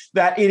am.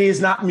 That it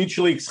is not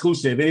mutually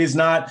exclusive. It is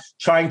not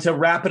trying to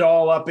wrap it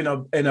all up in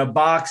a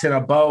box and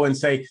a bow and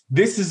say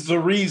this is the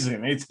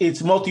reason.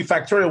 It's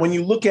multifactorial. When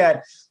you look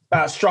at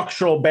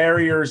structural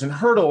barriers and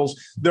hurdles,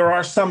 there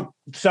are some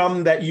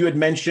that you had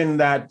mentioned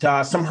that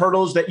some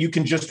hurdles that you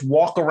can just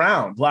walk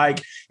around.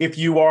 Like if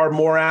you are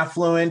more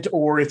affluent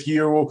or if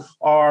you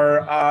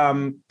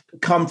are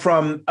come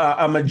from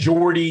a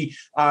majority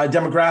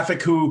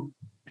demographic who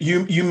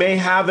you may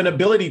have an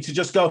ability to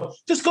just go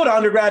to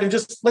undergrad and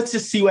let's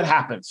just see what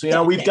happens.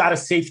 So, we've got a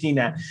safety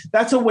net.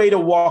 That's a way to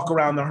walk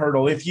around the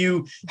hurdle. If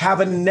you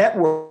have a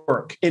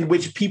network in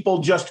which people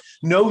just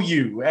know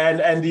you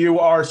and you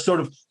are sort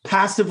of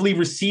passively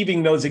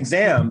receiving those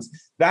exams,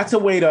 that's a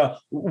way to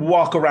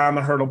walk around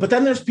the hurdle. But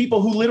then there's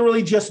people who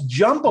literally just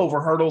jump over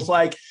hurdles.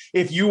 Like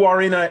if you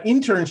are in an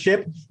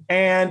internship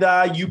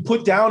and you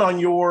put down on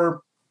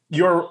your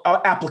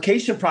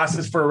application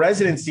process for a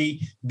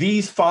residency,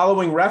 these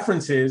following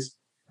references,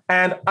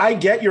 and I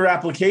get your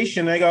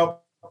application. And I go,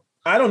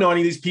 I don't know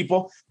any of these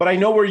people, but I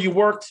know where you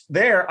worked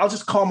there. I'll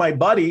just call my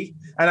buddy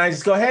and I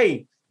just go,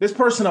 hey, this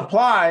person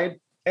applied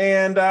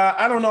and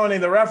I don't know any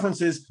of the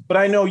references, but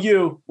I know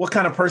you. What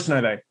kind of person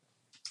are they?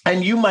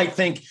 And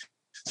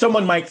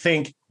someone might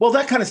think, well,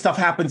 that kind of stuff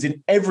happens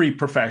in every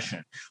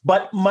profession.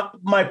 But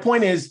my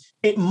point is,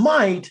 it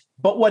might,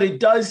 but what it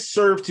does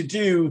serve to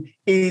do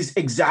is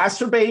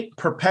exacerbate,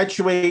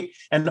 perpetuate,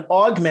 and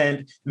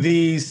augment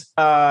these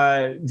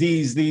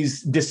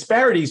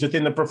disparities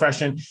within the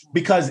profession,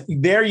 because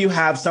there you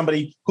have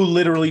somebody who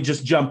literally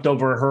just jumped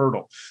over a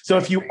hurdle. So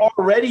if you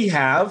already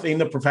have in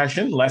the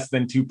profession less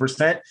than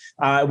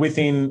 2%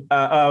 within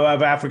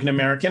of African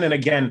American, and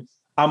again,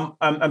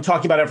 I'm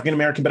talking about African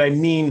American, but I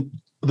mean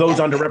those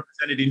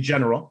underrepresented in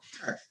general.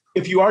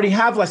 If you already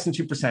have less than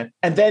 2%,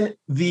 and then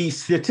the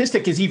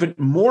statistic is even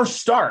more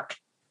stark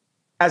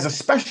as a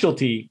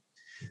specialty,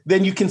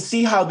 then you can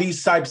see how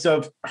these types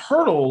of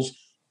hurdles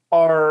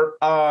are,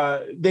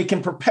 they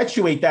can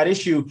perpetuate that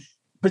issue,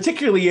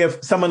 particularly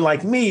if someone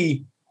like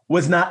me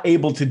was not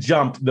able to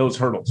jump those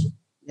hurdles.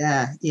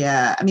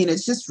 Yeah. I mean,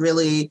 it's just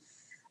really,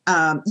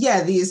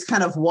 these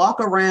kind of walk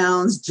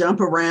arounds, jump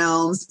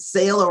arounds,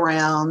 sail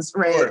arounds,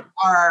 right, sure,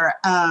 are,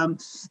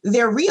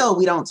 they're real.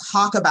 We don't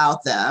talk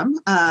about them,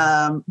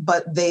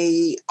 but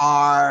they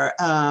are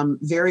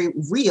very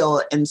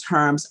real in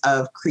terms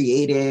of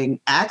creating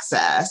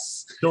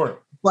access, sure,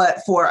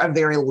 but for a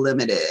very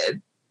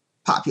limited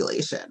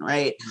population,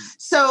 right?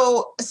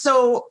 So,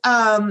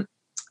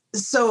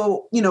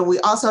 we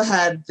also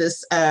had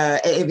this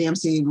at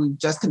AVMC, we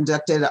just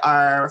conducted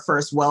our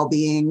first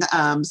well-being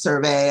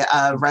survey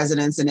of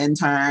residents and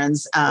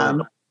interns,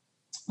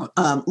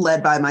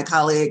 led by my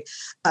colleague,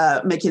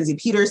 Mackenzie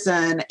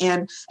Peterson.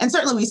 And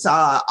certainly we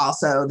saw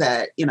also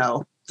that,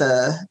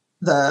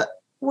 the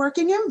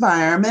working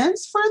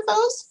environments for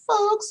those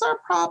folks are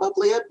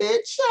probably a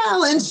bit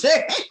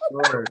challenging.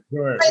 Sure,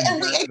 right?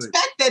 And we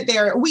expect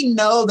that we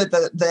know that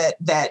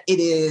that it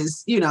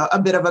is,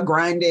 a bit of a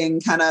grinding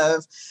kind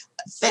of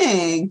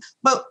thing,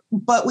 but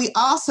we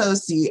also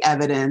see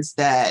evidence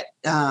that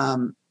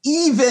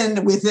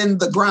even within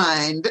the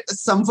grind,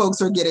 some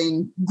folks are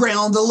getting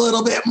ground a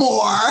little bit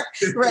more,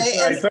 right? Right.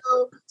 And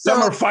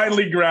some are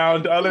finely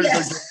ground, others are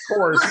just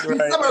coarse.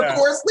 Right? Some are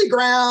coarsely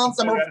ground,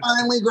 some are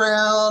finely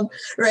ground,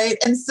 right?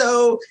 And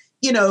so,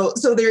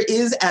 so there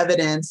is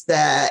evidence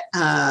that,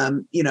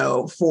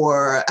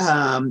 for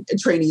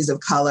trainees of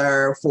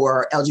color,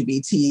 for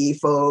LGBT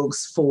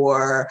folks,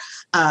 for,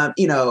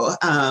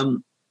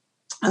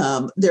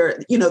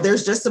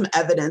 there's just some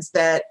evidence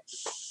that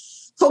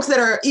folks that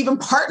are even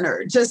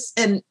partnered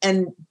and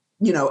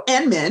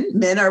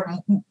men are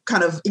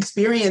kind of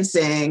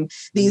experiencing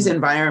these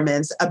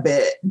environments a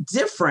bit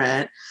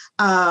different.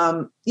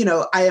 I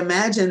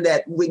imagine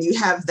that when you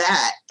have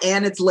that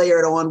and it's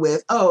layered on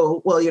with,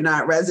 oh, well, you're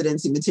not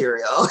residency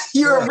material,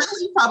 you're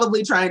really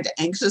probably trying to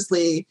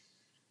anxiously,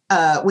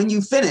 when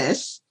you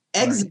finish,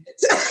 exit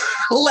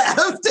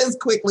left as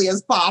quickly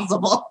as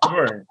possible.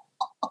 Sure.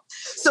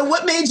 So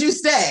what made you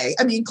stay?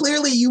 I mean,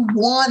 clearly you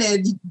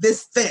wanted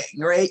this thing,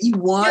 right? You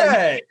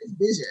wanted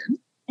this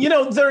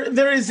vision.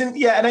 There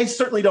isn't, and I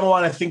certainly don't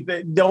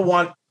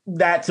want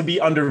that to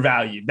be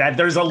undervalued, that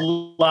there's a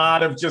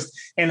lot of just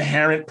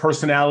inherent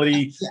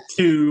personality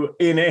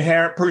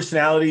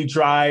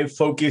drive,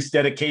 focus,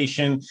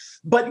 dedication.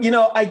 But,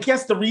 I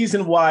guess the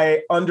reason why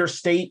I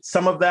understate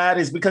some of that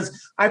is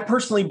because I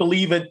personally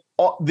believe at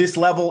this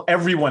level,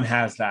 everyone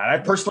has that. I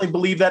personally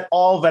believe that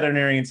all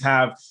veterinarians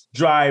have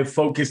drive,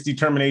 focus,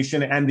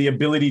 determination, and the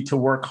ability to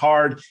work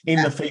hard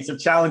in the face of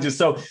challenges.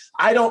 So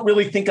I don't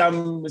really think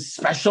I'm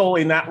special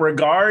in that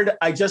regard.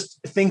 I just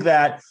think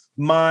that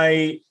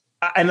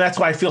and that's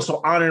why I feel so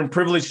honored and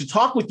privileged to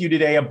talk with you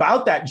today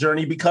about that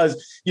journey,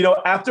 because,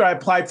 after I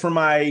applied for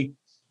my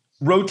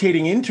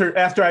rotating intern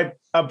after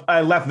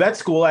I left vet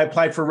school. I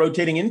applied for a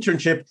rotating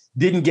internship,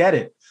 didn't get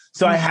it.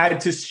 So I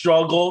had to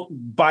struggle,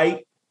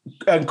 bite,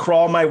 and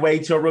crawl my way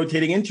to a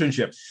rotating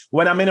internship.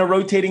 When I'm in a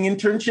rotating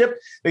internship,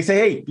 they say,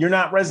 hey, you're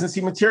not residency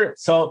material.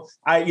 So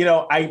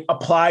I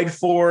applied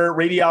for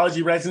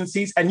radiology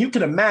residencies, and you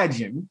can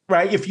imagine,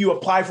 right? If you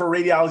apply for a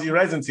radiology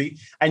residency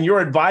and your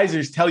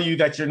advisors tell you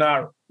that you're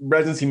not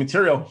residency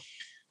material,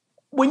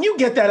 when you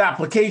get that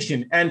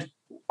application and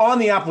on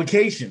the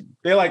application,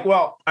 they're like,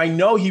 well, I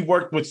know he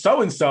worked with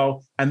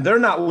so-and-so and they're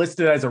not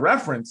listed as a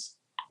reference.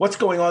 What's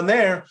going on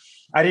there?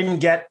 I didn't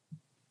get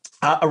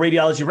a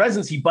radiology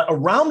residency, but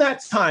around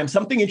that time,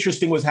 something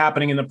interesting was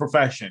happening in the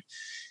profession.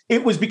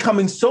 It was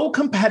becoming so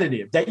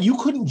competitive that you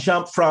couldn't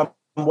jump from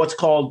what's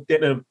called,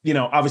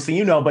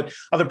 obviously, but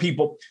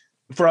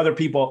for other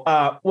people,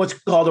 what's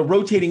called a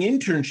rotating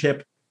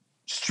internship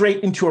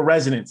straight into a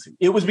residency.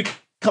 It was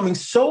becoming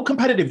so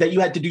competitive that you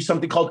had to do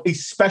something called a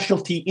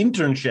specialty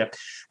internship.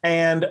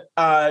 And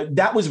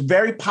that was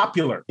very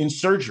popular in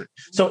surgery.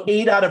 So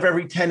 8 out of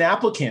every 10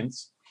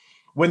 applicants,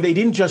 when they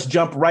didn't just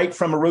jump right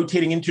from a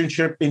rotating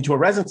internship into a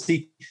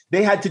residency,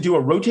 they had to do a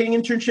rotating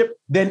internship,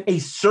 then a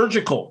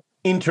surgical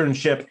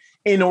internship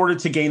in order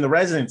to gain the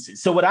residency.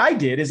 So what I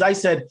did is I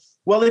said,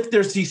 well, if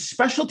there's these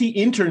specialty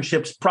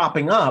internships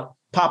popping up,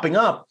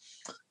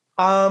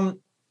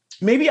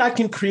 maybe I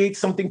can create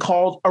something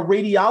called a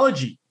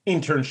radiology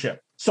internship.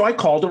 So I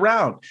called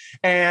around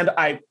and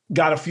I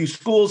got a few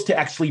schools to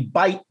actually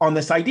bite on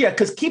this idea.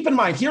 Because keep in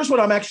mind, here's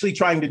what I'm actually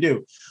trying to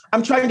do.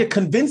 I'm trying to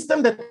convince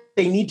them that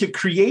they need to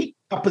create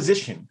a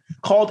position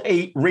called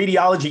a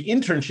radiology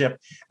internship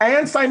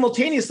and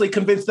simultaneously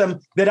convince them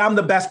that I'm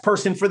the best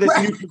person for this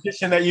new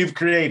position that you've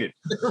created.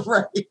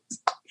 Right.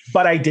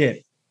 But I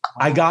did.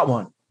 I got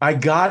one. I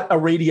got a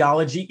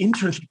radiology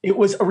internship. It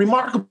was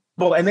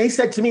remarkable. And they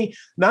said to me,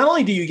 not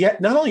only do you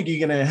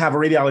going to have a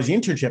radiology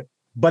internship,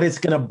 but it's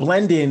going to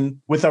blend in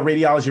with a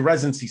radiology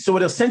residency. So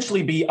it'll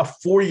essentially be a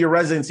 4-year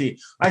residency.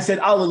 I said,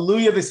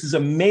 hallelujah, this is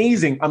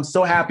amazing. I'm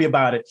so happy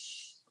about it.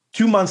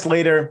 2 months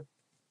later,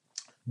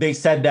 they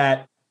said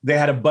that they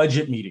had a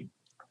budget meeting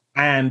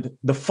and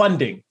the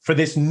funding for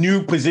this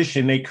new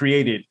position they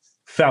created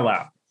fell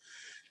out.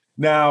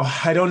 Now,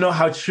 I don't know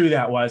how true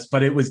that was,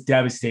 but it was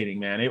devastating,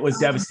 man. It was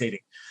devastating.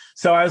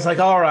 So I was like,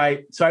 all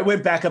right. So I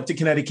went back up to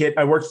Connecticut.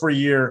 I worked for a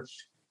year.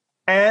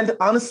 And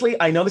honestly,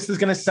 I know this is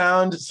going to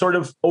sound sort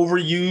of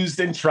overused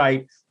and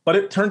trite, but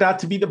it turned out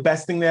to be the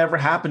best thing that ever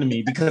happened to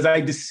me because I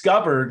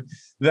discovered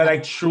that I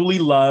truly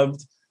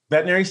loved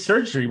veterinary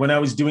surgery when I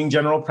was doing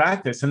general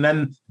practice. And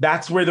then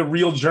that's where the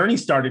real journey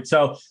started.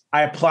 So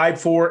I applied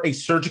for a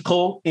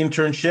surgical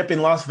internship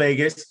in Las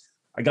Vegas.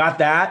 I got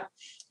that.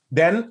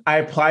 Then I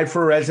applied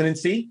for a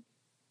residency,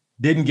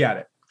 didn't get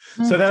it.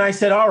 So then I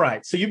said, all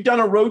right, so you've done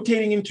a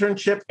rotating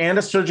internship and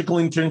a surgical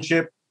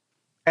internship,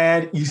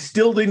 and you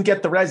still didn't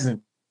get the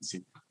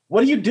residency.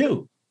 What do you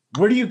do?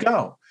 Where do you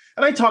go?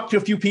 And I talked to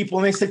a few people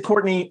and they said,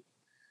 Courtney,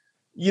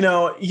 you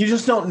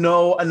just don't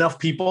know enough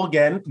people.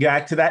 Again,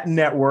 back to that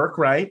network,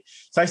 right?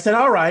 So I said,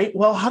 all right,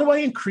 well, how do I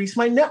increase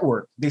my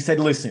network? They said,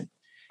 listen,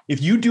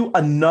 if you do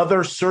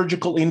another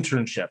surgical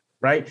internship,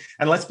 right?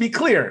 And let's be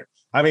clear.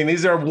 I mean,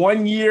 these are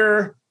 1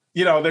 year,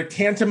 they're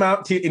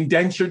tantamount to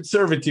indentured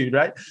servitude,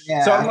 right?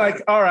 Yeah. So I'm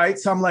like, all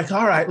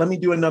right, let me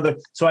do another.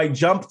 So I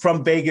jumped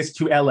from Vegas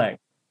to LA.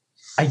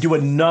 I do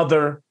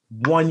another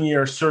 1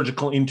 year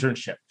surgical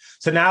internship.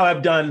 So now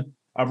I've done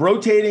a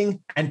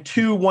rotating and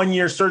 2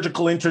 1-year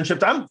surgical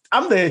internships.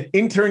 I'm the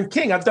intern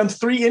king. I've done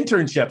 3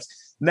 internships.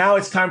 Now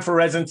it's time for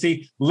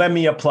residency. Let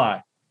me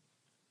apply.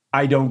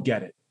 I don't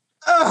get it.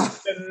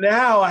 So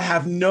now I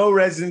have no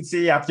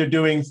residency after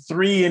doing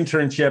 3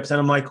 internships. And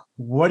I'm like,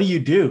 what do you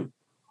do?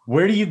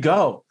 Where do you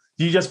go?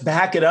 Do you just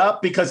back it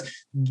up? Because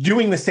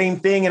doing the same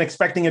thing and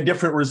expecting a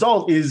different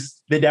result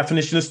is the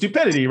definition of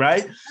stupidity,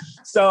 right?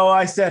 So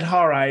I said,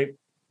 all right.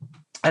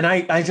 And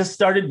I just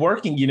started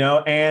working,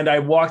 and I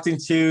walked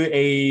into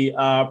a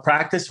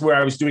practice where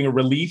I was doing a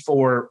relief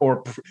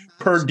or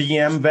per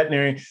diem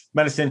veterinary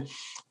medicine.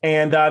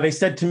 And they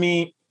said to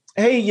me,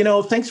 hey,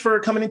 thanks for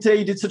coming in today.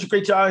 You did such a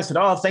great job. I said,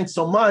 oh, thanks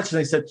so much. And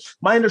they said,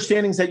 my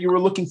understanding is that you were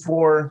looking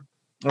for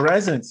a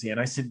residency. And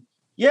I said,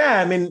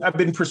 yeah, I mean, I've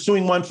been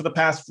pursuing one for the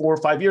past 4 or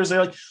 5 years.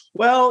 They're like,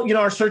 well,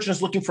 our surgeon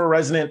is looking for a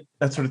resident,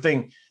 that sort of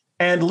thing.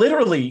 And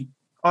literally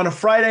on a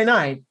Friday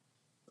night,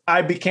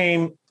 I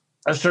became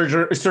a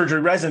surgery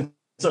resident.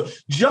 So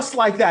just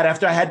like that,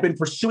 after I had been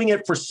pursuing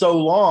it for so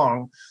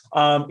long,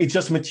 it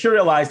just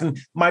materialized. And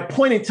my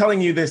point in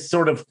telling you this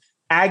sort of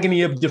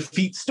agony of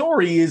defeat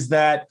story is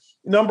that,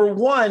 number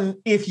one,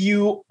 if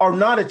you are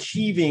not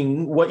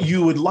achieving what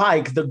you would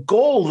like, the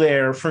goal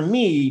there for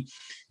me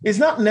is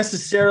not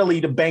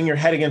necessarily to bang your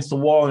head against the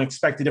wall and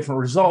expect a different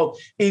result,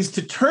 is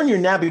to turn your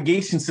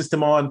navigation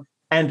system on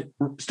and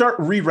start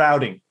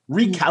rerouting,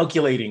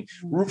 recalculating,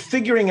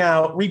 figuring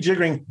out,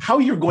 rejiggering how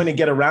you're going to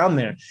get around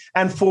there.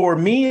 And for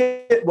me,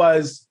 it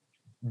was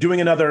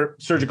doing another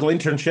surgical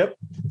internship.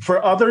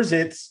 For others,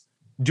 it's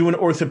do an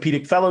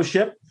orthopedic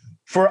fellowship.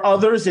 For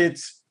others,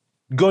 it's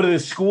go to the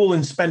school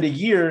and spend a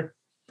year.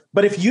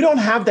 But if you don't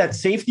have that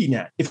safety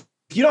net, if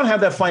you don't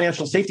have that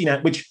financial safety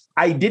net, which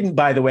I didn't,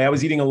 by the way, I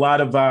was eating a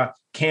lot of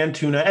canned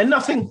tuna, and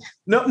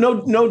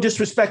no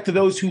disrespect to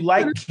those who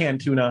like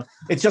canned tuna.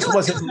 It just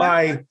wasn't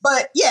my.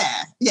 But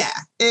yeah,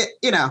 it's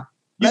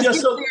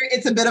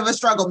a bit of a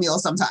struggle meal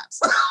sometimes.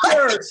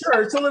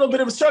 Sure, it's a little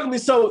bit of a struggle meal.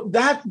 So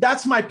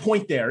that's my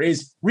point. There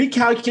is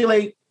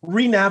recalculate,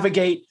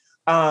 renavigate.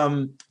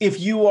 If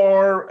you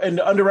are an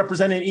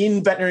underrepresented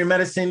in veterinary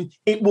medicine,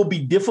 it will be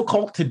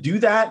difficult to do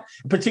that,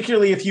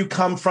 particularly if you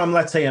come from,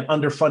 let's say, an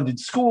underfunded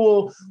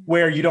school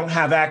where you don't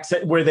have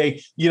access, where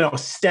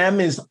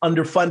STEM is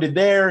underfunded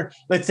there.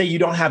 Let's say you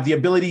don't have the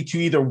ability to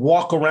either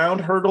walk around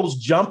hurdles,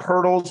 jump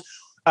hurdles,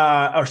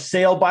 or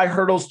sail by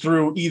hurdles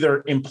through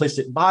either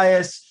implicit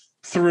bias,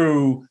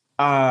 through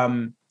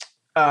your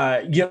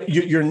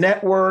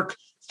network,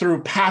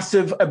 through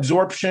passive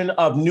absorption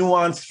of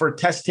nuance for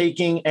test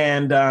taking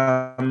and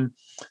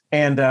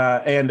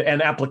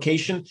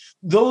application.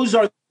 Those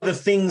are the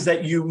things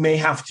that you may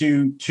have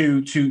to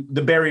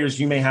the barriers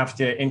you may have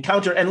to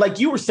encounter. And like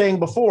you were saying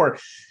before,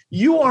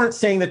 you aren't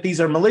saying that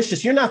these are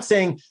malicious. You're not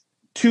saying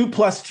 2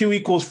 +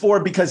 2 = 4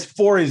 because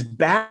 4 is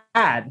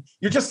bad.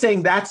 You're just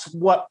saying that's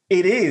what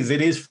it is.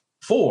 It is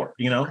 4,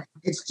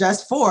 It's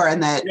just 4,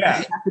 and that you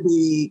have to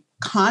be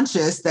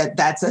conscious that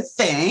that's a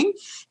thing.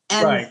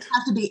 And you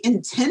have to be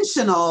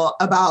intentional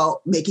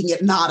about making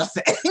it not a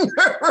thing,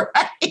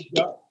 right?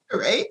 Yep.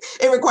 Right?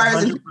 It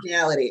requires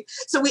intentionality.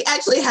 So we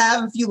actually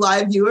have a few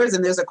live viewers,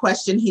 and there's a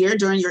question here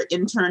during your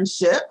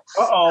internship.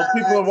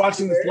 People are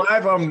watching this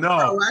live. Oh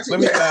no! Let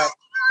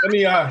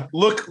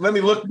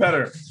me look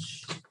better.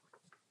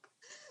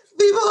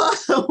 People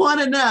want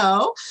to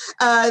know,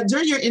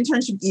 during your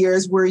internship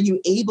years, were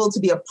you able to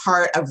be a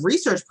part of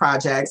research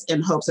projects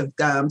in hopes of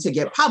to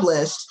get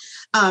published?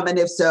 And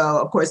if so,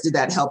 of course, did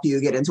that help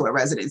you get into a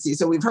residency?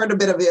 So we've heard a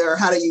bit of it, or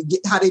how did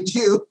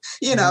you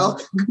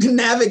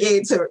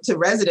navigate to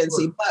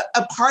residency? But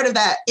a part of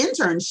that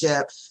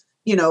internship,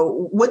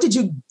 what did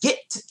you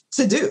get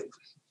to do?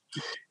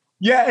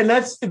 Yeah, and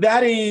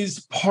that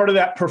is part of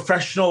that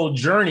professional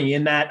journey,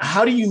 in that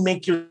how do you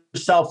make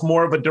yourself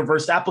more of a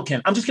diverse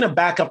applicant? I'm just going to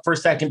back up for a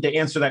second to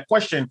answer that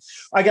question.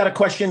 I got a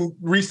question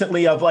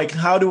recently of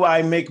how do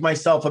I make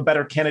myself a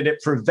better candidate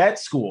for vet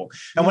school?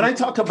 And when I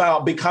talk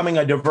about becoming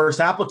a diverse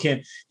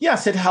applicant,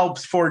 yes, it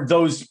helps for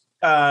those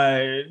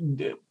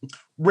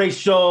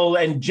racial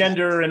and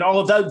gender and all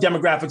of those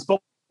demographics. But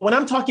when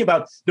I'm talking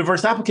about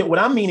diverse applicant, what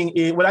I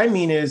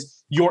mean is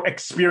your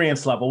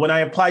experience level. When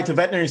I applied to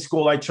veterinary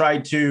school, I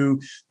tried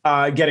to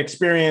get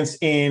experience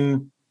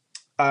in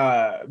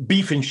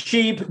beef and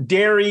sheep,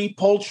 dairy,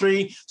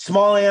 poultry,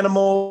 small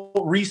animal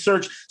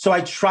research. So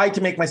I tried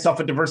to make myself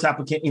a diverse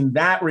applicant in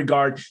that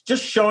regard,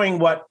 just showing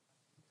what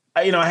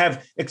I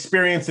have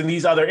experience in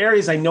these other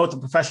areas. I know what the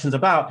profession's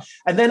about.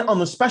 And then on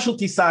the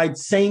specialty side,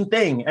 same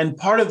thing. And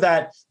part of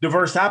that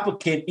diverse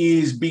applicant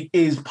is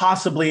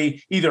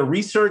possibly either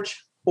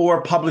research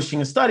or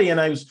publishing a study. And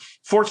I was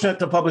fortunate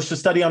to publish a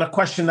study on a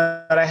question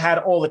that I had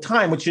all the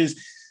time, which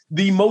is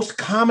the most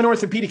common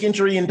orthopedic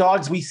injury in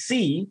dogs we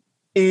see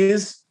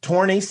is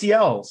torn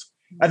ACLs.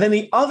 And then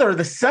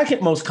the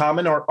second most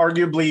common, or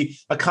arguably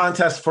a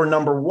contest for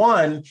number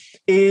one,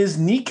 is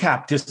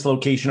kneecap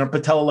dislocation or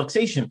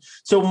patelloluxation.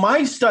 So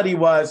my study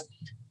was,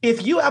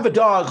 if you have a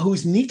dog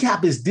whose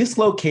kneecap is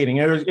dislocating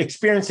or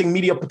experiencing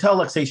medial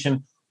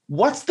patelloluxation,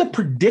 what's the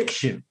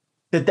prediction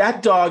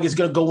that dog is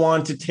going to go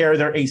on to tear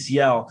their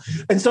ACL?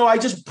 And so I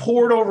just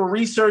poured over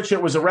research.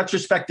 It was a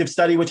retrospective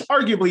study, which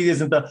arguably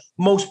isn't the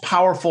most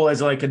powerful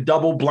as like a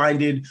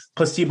double-blinded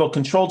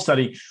placebo-controlled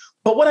study.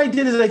 But what I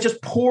did is I just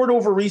poured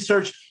over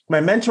research. My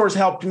mentors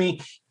helped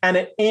me, and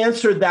it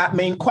answered that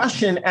main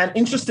question. And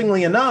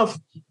interestingly enough,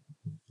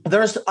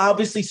 there's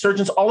obviously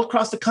surgeons all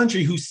across the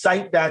country who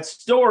cite that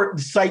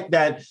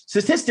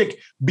statistic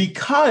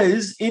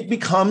because it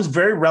becomes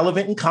very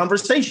relevant in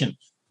conversation.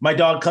 My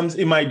dog comes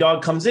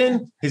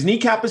in, his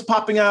kneecap is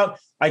popping out.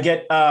 I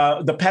get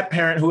the pet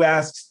parent who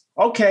asks,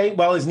 okay,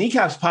 well, his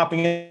kneecap's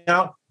popping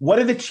out. What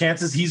are the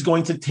chances he's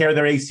going to tear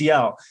their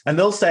ACL? And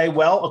they'll say,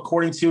 well,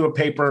 according to a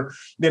paper,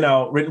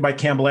 written by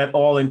Campbell et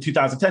al. In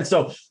 2010.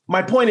 So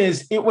my point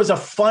is, it was a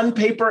fun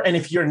paper. And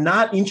if you're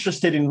not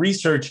interested in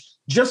research,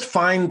 just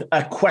find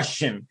a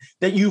question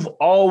that you've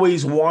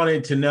always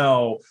wanted to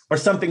know, or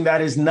something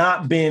that has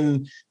not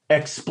been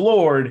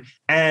explored,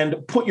 and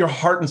put your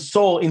heart and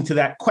soul into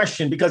that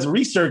question. Because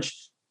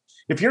research,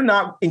 if you're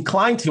not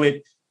inclined to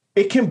it,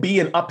 it can be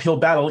an uphill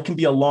battle. It can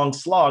be a long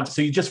slog.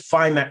 So you just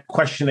find that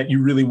question that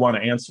you really want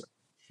to answer.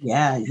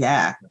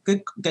 Yeah.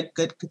 Good.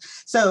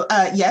 So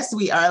yes,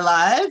 we are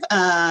live.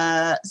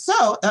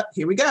 So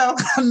here we go.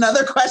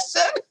 Another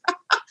question.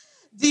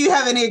 Do you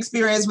have any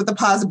experience with the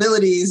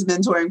Possibilities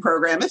mentoring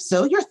program? If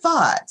so, your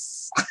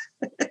thoughts?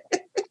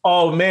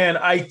 Oh, man,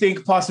 I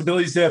think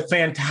Possibilities is a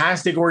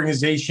fantastic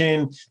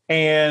organization,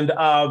 and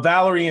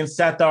Valerie and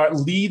Seth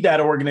lead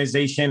that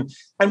organization.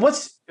 And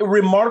what's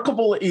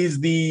remarkable is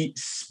the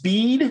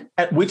speed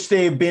at which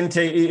they've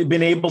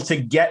been able to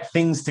get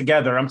things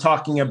together. I'm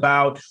talking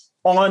about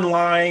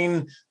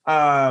online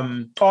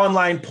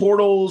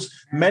portals,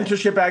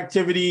 mentorship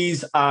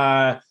activities,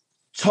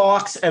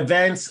 talks,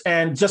 events,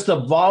 and just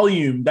the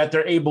volume that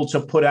they're able to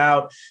put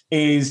out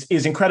is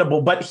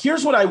incredible. But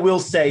here's what I will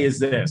say is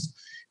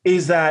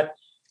that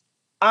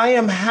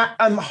I'm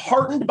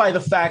heartened by the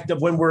fact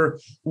of when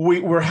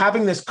we're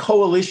having this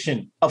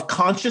coalition of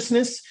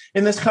consciousness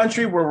in this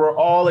country where we're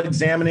all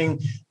examining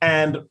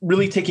and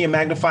really taking a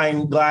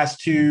magnifying glass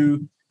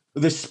to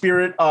the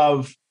spirit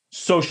of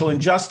social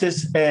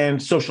injustice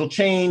and social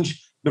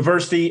change,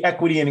 diversity,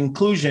 equity, and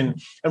inclusion.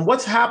 And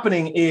what's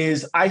happening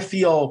is I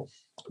feel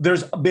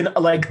there's been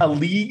like a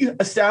league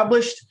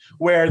established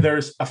where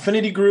there's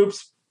affinity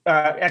groups,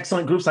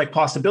 excellent groups like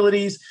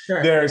Possibilities.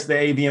 Sure. There's the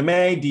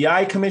AVMA,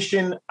 DI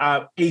Commission,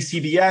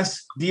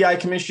 ACVS, DI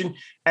Commission,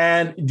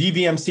 and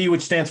DVMC,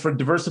 which stands for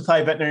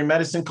Diversified Veterinary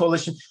Medicine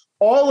Coalition.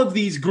 All of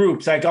these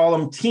groups, I call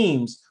them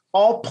teams,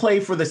 all play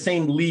for the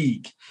same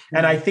league. Mm-hmm.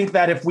 And I think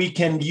that if we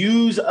can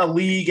use a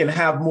league and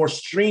have more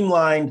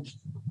streamlined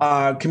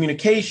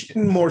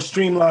communication, more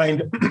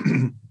streamlined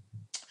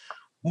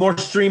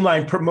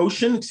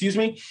promotion,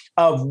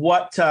 of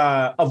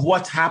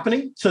what's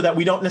happening, so that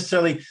we don't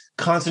necessarily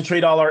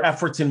concentrate all our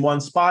efforts in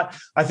one spot.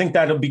 I think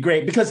that'll be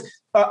great, because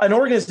an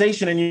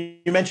organization, and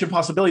you mentioned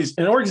Possibilities,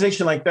 an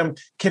organization like them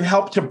can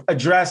help to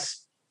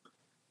address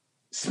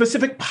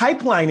specific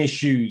pipeline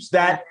issues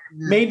that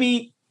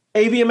maybe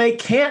AVMA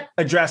can't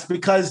address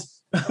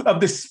because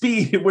of the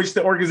speed at which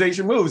the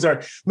organization moves,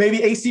 or maybe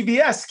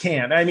ACVS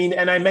can. I mean,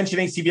 and I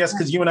mentioned ACVS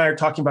because you and I are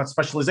talking about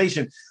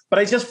specialization, but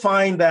I just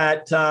find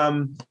that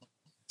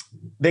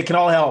they can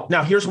all help.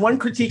 Now, here's one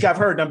critique I've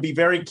heard, and I'd be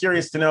very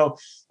curious to know,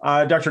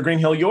 Dr.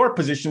 Greenhill, your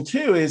position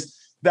too, is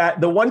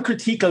that the one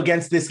critique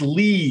against this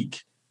league,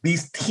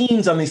 these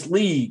teams on this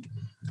league,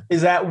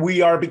 is that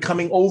we are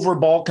becoming over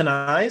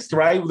balkanized,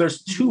 right?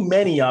 There's too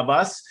many of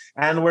us,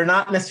 and we're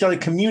not necessarily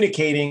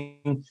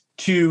communicating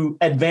to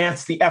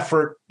advance the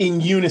effort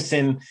in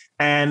unison.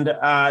 And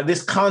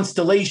this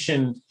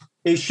constellation,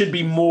 it should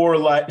be more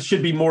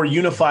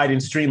unified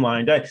and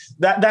streamlined.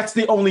 That's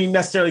the only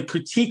necessarily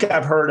critique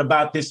I've heard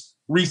about this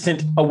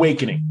recent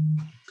awakening.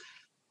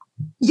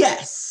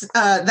 Yes,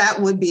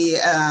 that would be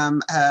a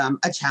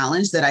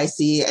challenge that I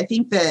see. I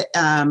think that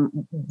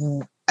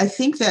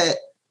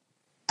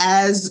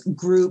as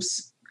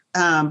groups,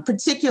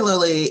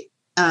 particularly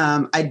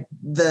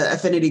the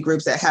affinity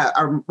groups that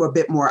are a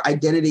bit more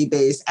identity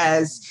based,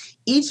 as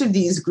each of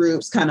these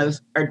groups kind of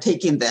are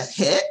taking the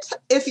hit,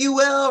 if you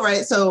will,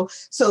 right? So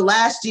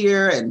last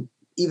year, and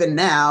even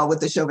now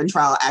with the Chauvin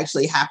trial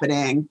actually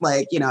happening,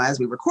 as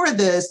we record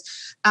this,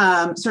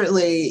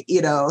 certainly,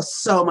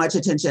 so much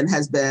attention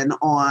has been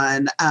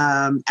on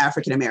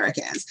African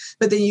Americans,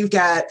 but then you've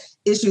got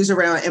issues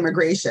around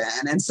immigration.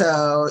 And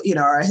so,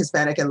 our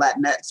Hispanic and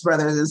Latinx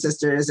brothers and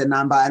sisters and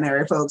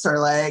non-binary folks are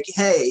like,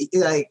 hey,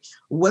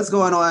 what's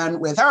going on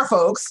with our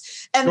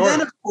folks? And sure.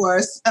 Then, of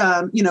course,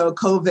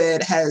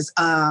 COVID has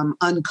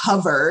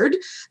uncovered,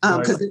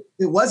 because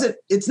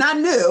it's not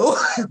new,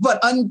 but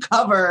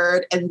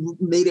uncovered and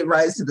made it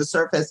rise to the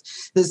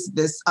surface,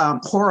 this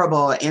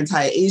horrible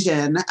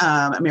anti-Asian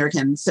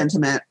American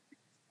sentiment,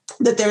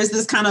 that there's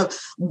this kind of,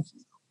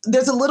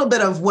 there's a little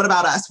bit of what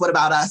about us,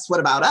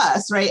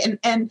 right?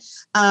 And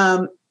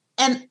I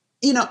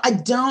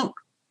don't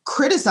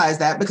criticize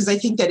that, because I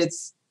think that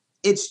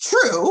it's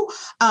true,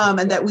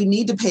 and that we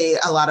need to pay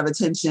a lot of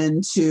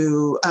attention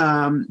to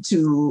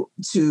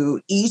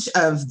each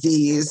of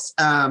these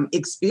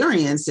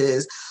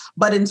experiences.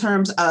 But in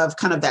terms of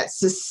kind of that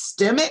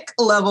systemic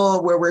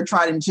level where we're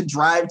trying to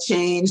drive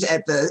change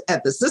at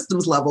the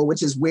systems level,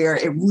 which is where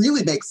it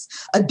really makes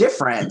a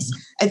difference,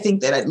 I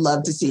think that I'd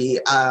love to see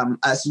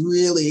us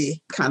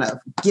really kind of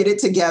get it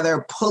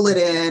together, pull it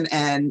in,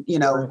 and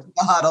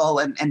huddle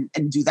and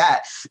do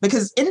that,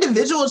 because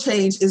individual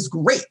change is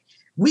great.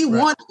 We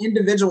want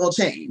individual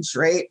change,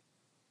 right?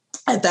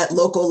 At that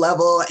local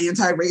level,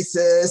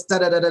 anti-racist,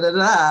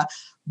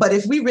 But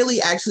if we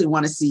really actually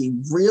want to see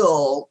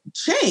real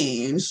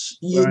change,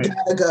 you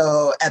gotta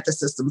go at the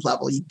systems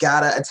level. You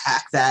gotta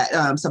attack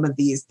that. Some of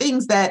these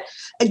things that,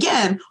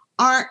 again,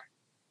 weren't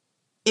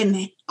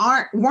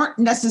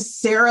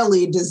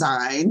necessarily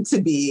designed to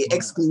be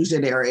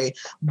exclusionary,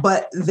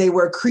 but they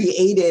were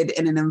created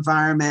in an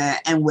environment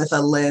and with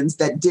a lens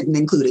that didn't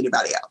include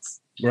anybody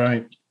else.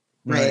 Right.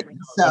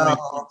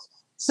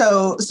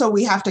 So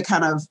we have to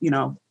kind of,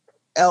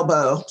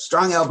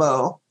 strong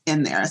elbow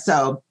in there.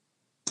 So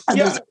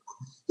a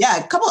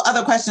couple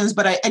other questions,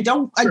 but I do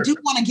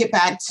want to get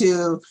back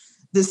to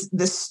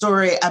this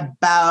story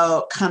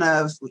about kind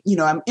of,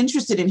 I'm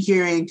interested in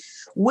hearing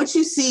what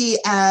you see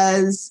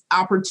as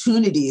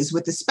opportunities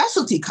with the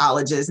specialty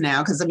colleges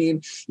now. Because,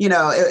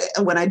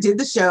 when I did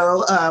the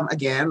show,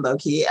 again, low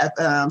key,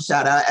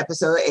 shout out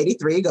episode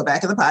 83, go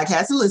back in the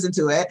podcast and listen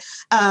to it.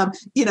 A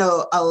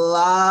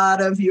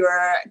lot of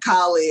your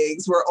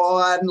colleagues were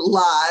on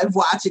live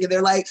watching, and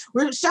they're like,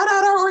 shout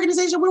out our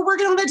organization. We're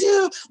working on it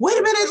too. Wait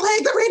a minute.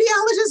 The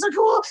radiologists are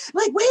cool.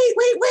 Wait,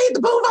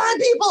 the bovine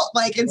people.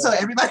 And so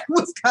everybody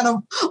was kind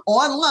of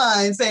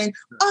online saying,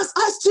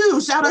 us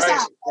too, shout us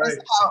out. Shout us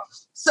out.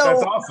 So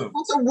that's awesome.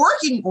 So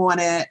working on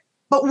it.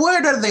 But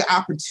what are the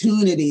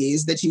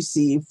opportunities that you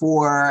see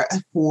for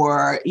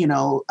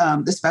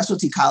the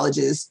specialty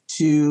colleges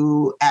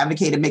to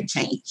advocate and make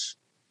change?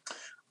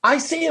 I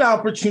see an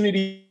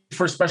opportunity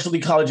for specialty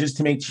colleges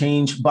to make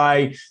change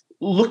by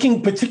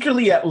looking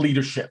particularly at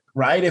leadership,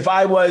 right? If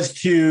I was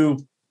to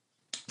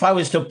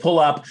pull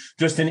up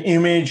just an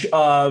image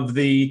of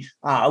the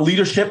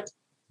leadership,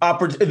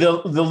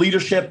 the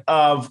leadership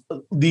of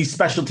these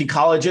specialty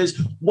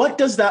colleges, what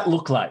does that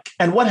look like?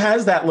 And what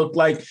has that looked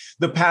like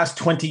the past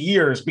 20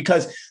 years?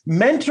 Because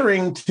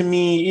mentoring to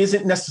me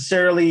isn't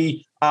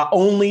necessarily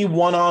only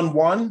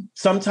one-on-one.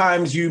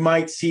 Sometimes you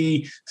might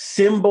see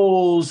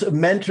symbols,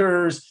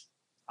 mentors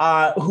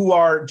who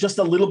are just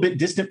a little bit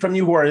distant from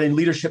you, who are in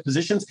leadership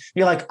positions.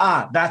 You're like,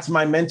 that's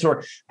my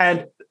mentor.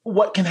 And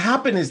what can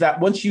happen is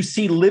that once you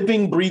see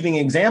living, breathing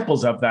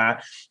examples of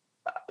that,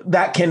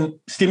 that can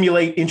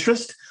stimulate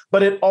interest,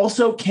 but it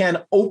also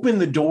can open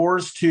the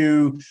doors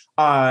to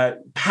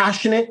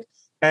passionate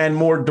and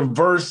more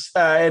diverse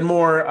and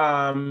more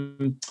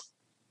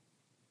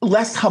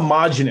less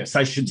homogenous,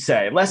 I should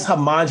say, less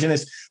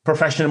homogenous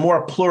profession,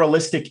 more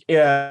pluralistic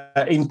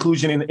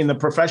inclusion in the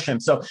profession.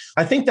 So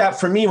I think that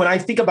for me, when I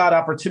think about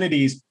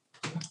opportunities,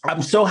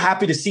 I'm so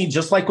happy to see,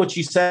 just like what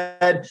you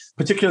said,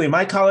 particularly in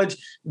my college,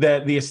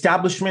 that the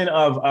establishment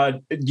of a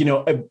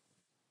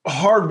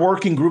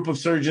hardworking group of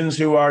surgeons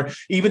who are,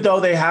 even though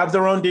they have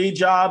their own day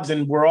jobs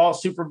and we're all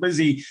super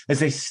busy, as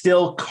they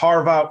still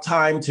carve out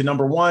time to,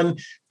 number one,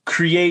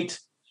 create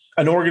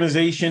an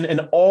organization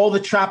and all the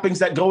trappings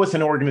that go with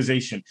an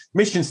organization,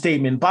 mission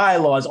statement,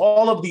 bylaws,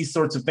 all of these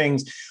sorts of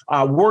things,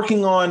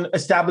 working on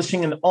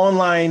establishing an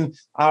online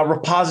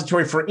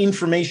repository for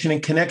information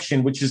and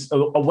connection, which is a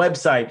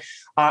website.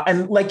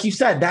 And like you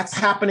said, that's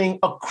happening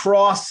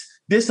across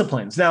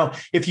disciplines. Now,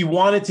 if you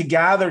wanted to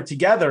gather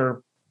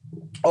together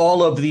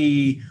all of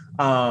the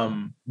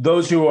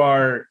those who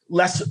are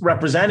less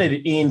represented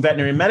in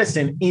veterinary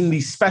medicine in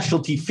these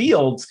specialty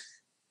fields,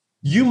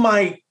 you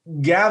might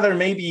gather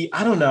maybe,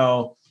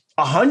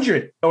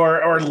 100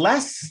 or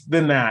less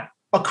than that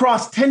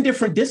across 10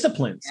 different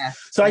disciplines. Yeah.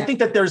 So I think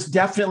that there's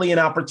definitely an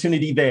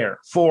opportunity there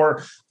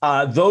for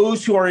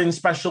those who are in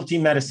specialty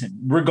medicine,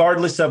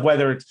 regardless of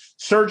whether it's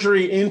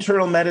surgery,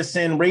 internal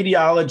medicine,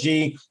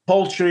 radiology,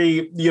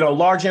 poultry,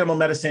 large animal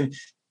medicine,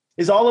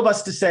 is all of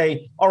us to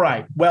say, all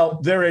right, well,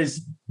 there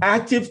is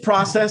active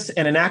process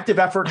and an active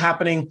effort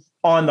happening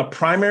on the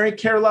primary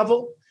care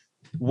level.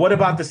 What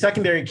about the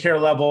secondary care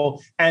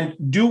level? And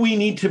do we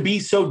need to be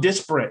so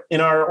disparate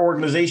in our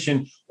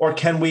organization, or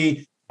can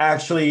we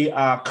actually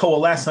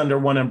coalesce under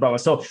one umbrella?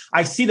 So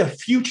I see the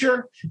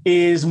future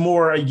is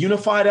more a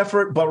unified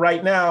effort, but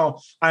right now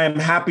I am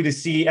happy to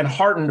see and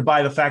heartened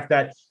by the fact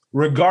that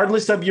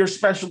regardless of your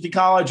specialty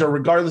college or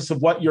regardless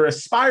of what you're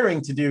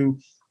aspiring to do,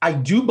 I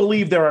do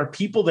believe there are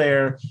people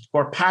there who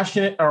are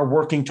passionate and are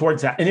working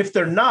towards that. And if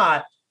they're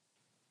not,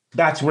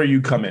 that's where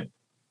you come in.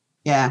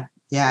 Yeah.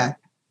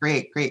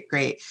 Great.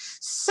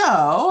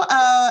 So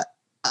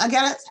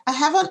again,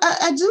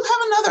 I do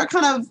have another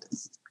kind of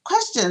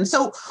question.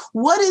 So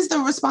what is the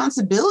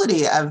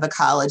responsibility of the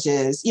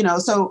colleges?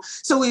 So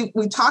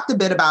we talked a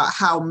bit about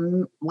how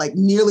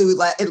nearly,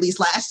 at least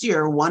last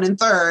year, 1 in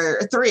 3,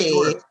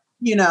 sure,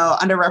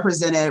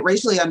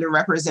 racially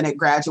underrepresented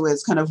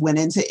graduates kind of went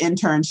into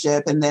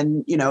internship. And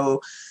then,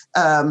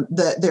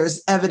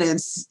 there's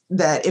evidence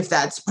that if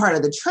that's part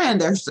of the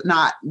trend,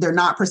 they're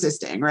not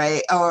persisting,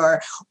 right?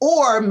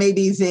 Or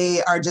maybe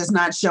they are just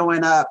not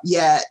showing up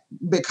yet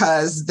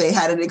because they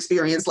had an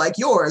experience like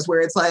yours, where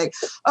it's like,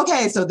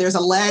 okay, so there's a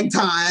lag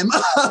time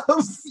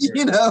of,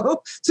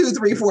 2,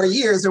 3, 4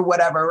 years or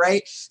whatever,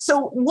 right?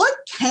 So what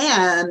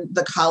can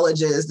the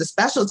colleges, the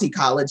specialty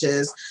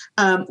colleges,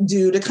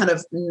 do to kind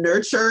of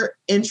nurture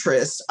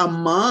interest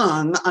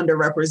among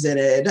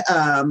underrepresented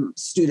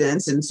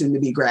students and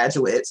soon-to-be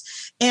graduates?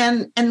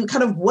 And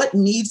kind of what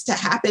needs to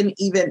happen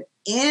even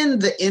in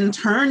the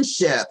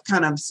internship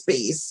kind of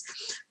space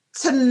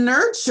to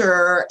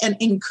nurture and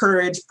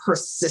encourage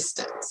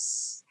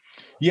persistence?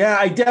 Yeah,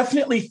 I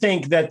definitely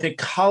think that the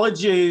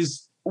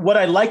colleges, what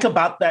I like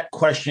about that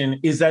question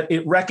is that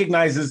it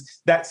recognizes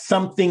that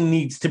something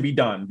needs to be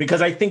done,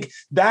 because I think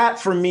that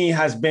for me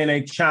has been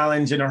a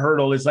challenge and a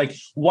hurdle. Is like,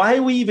 why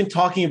are we even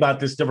talking about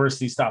this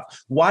diversity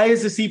stuff? Why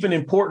is this even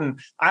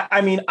important?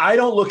 I mean, I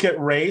don't look at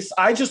race.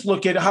 I just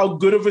look at how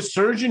good of a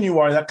surgeon you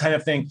are, that kind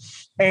of thing.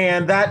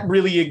 And that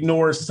really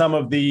ignores some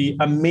of the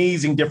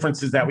amazing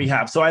differences that we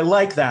have. So I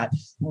like that.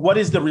 What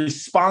is the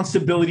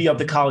responsibility of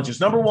the colleges?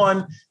 Number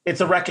one,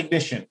 it's a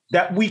recognition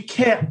that we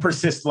can't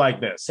persist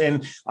like this.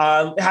 And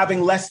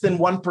having less than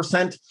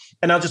 1%,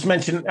 and I'll just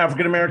mention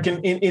African-American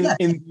in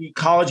the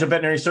College of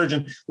Veterinary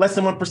Surgeon, less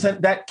than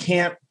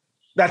 1%,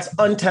 that's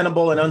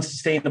untenable and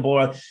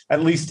unsustainable.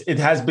 At least it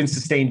has been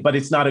sustained, but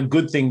it's not a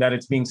good thing that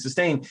it's being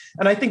sustained.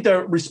 And I think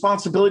the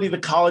responsibility of the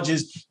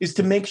colleges is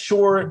to make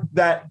sure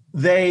that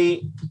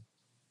they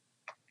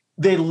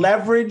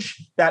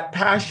leverage that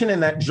passion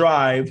and that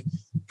drive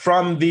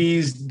from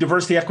these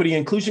diversity, equity, and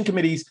inclusion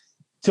committees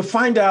to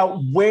find out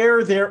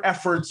where their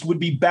efforts would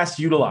be best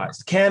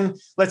utilized.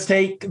 Let's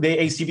take the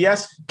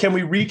ACVS, can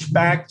we reach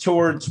back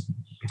towards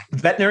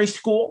veterinary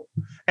school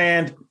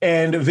and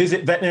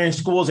visit veterinary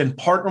schools and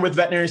partner with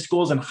veterinary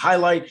schools and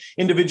highlight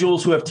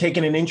individuals who have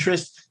taken an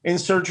interest in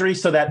surgery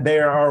so that they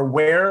are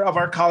aware of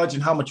our college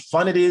and how much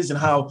fun it is and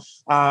how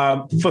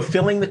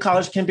fulfilling the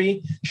college can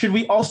be? Should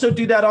we also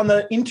do that on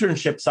the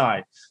internship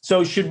side?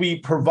 So should we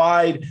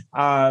provide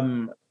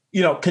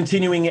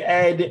continuing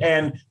ed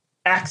and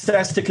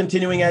access to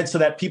continuing ed so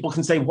that people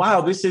can say, wow,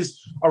 this is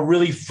a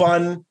really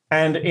fun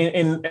and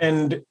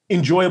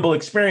enjoyable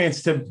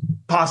experience to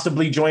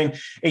possibly join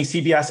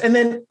ACVS. And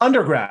then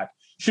undergrad,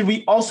 should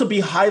we also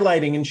be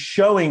highlighting and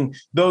showing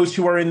those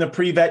who are in the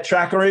pre-vet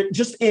track or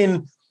just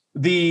in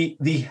the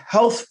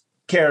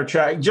healthcare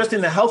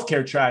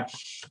track,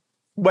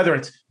 whether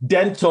it's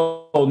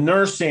dental,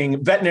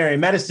 nursing, veterinary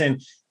medicine,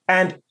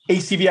 and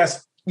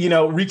ACVS,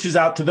 reaches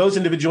out to those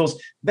individuals,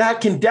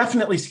 that can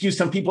definitely skew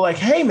some people like,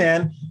 hey,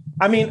 man,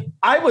 I mean,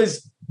 I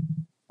was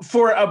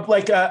for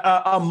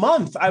a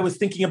month, I was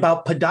thinking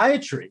about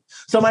podiatry.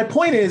 So my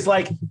point is,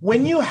 like,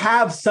 when you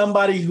have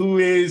somebody who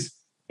is,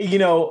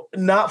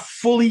 not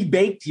fully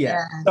baked yet,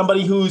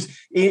 somebody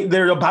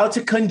they're about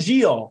to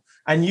congeal,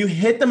 and you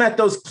hit them at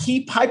those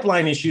key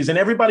pipeline issues, and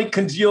everybody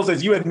congeals,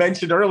 as you had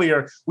mentioned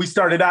earlier. We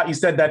started out, you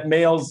said that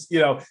males,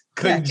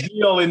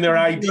 congeal in their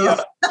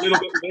idea a little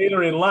bit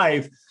later in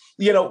life.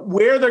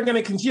 Where they're going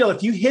to congeal,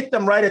 if you hit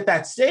them right at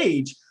that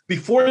stage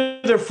before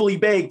they're fully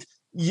baked,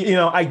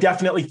 I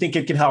definitely think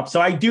it can help.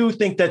 So I do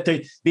think that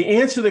the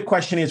answer to the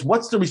question is,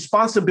 what's the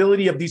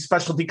responsibility of these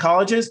specialty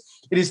colleges?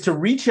 It is to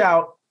reach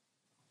out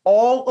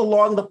all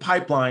along the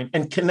pipeline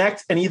and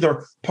connect and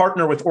either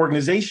partner with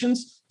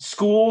organizations,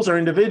 schools, or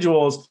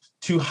individuals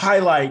to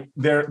highlight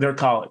their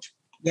college.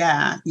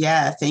 Yeah.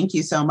 Thank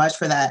you so much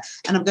for that.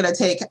 And I'm going to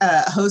take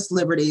host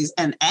liberties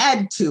and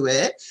add to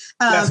it.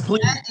 Yes,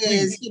 please. That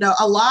is,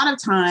 a lot of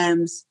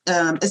times,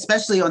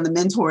 especially on the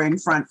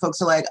mentoring front,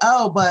 folks are like,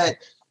 oh, but,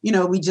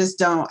 we just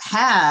don't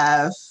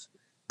have,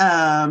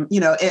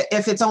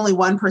 if it's only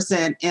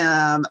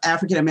 1%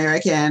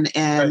 African-American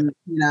in,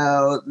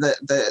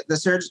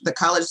 the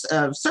College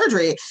of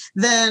Surgery,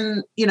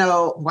 then,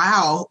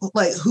 wow,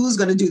 like, who's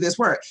going to do this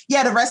work?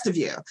 Yeah, the rest of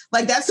you.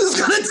 Like, that's who's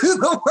going to do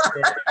the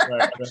work.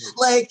 Right.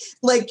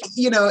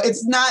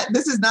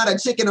 This is not a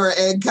chicken or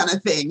egg kind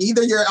of thing.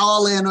 Either you're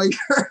all in or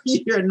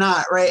you're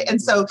not, right? And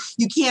so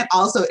you can't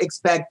also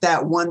expect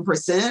that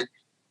 1%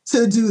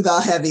 to do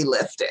the heavy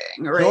lifting,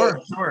 right?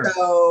 Sure.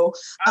 So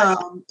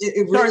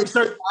it really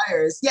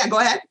requires. Yeah, go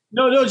ahead.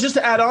 No, just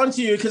to add on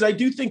to you, because I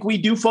do think we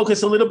do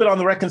focus a little bit on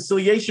the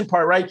reconciliation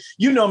part, right?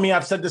 You know me,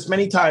 I've said this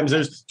many times.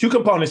 There's two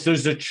components.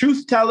 There's the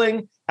truth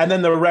telling and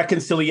then the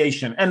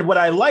reconciliation. And what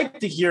I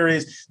like to hear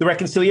is the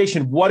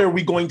reconciliation. What are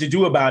we going to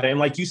do about it? And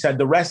like you said,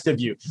 the rest of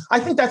you. I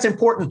think that's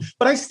important,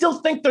 but I still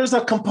think there's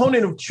a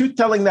component of truth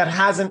telling that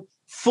hasn't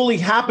fully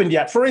happened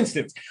yet. For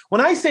instance,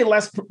 when I say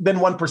less than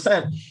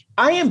 1%,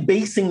 I am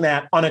basing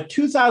that on a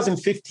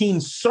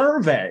 2015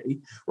 survey,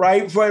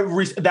 right?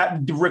 That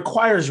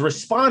requires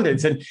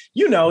respondents. And,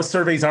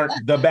 surveys aren't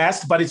the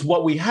best, but it's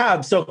what we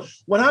have. So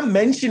when I'm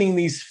mentioning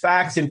these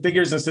facts and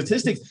figures and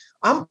statistics,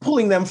 I'm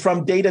pulling them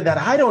from data that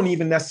I don't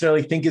even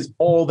necessarily think is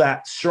all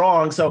that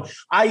strong. So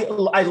I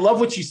love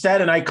what you said,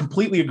 and I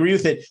completely agree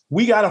with it.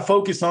 We got to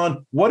focus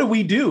on what do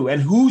we do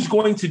and who's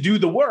going to do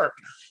the work.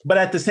 But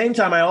at the same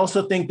time, I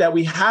also think that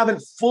we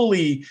haven't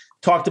fully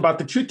talked about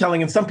the truth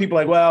telling. And some people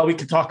are like, well, we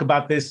could talk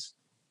about this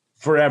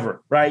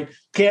forever, right?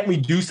 Can't we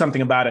do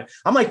something about it?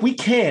 I'm like, we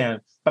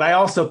can, but I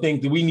also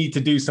think that we need to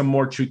do some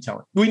more truth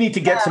telling. We need to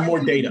get some more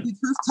data.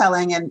 Truth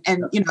telling. And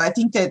I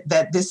think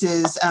that this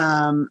is,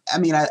 I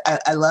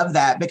love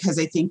that, because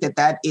I think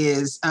that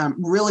is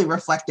really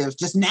reflective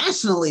just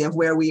nationally of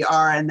where we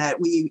are, and that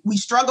we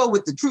struggle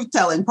with the truth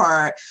telling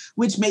part,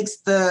 which makes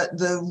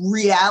the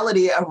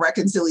reality of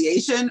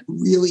reconciliation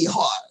really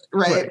hard,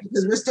 right?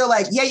 Because we're still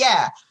like,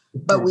 yeah,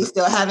 but we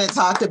still haven't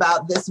talked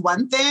about this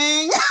one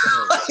thing.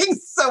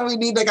 So we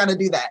need to kind of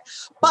do that.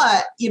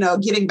 But,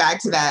 getting back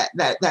to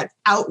that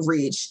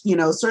outreach,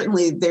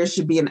 certainly there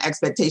should be an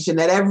expectation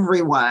that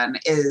everyone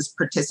is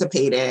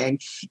participating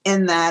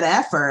in that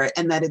effort,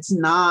 and that it's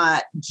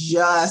not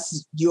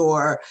just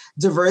your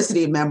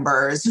diversity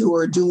members who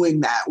are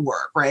doing that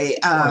work, right?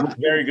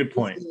 Very good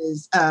point.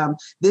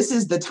 This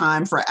is the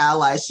time for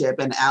allyship,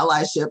 and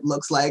allyship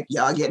looks like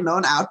y'all getting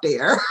on out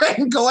there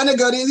and going to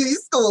go to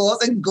these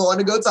schools and going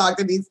to go talk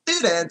to these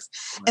students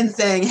and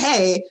saying,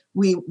 hey,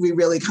 we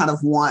really kind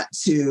of want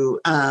to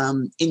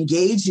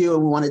engage you,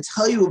 and we want to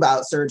tell you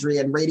about surgery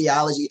and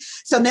radiology.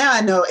 So now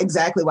I know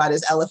exactly why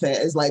this elephant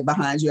is like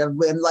behind you. I've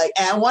been like,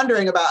 and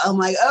wondering about, I'm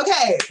like,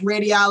 okay,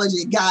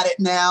 radiology, got it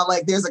now.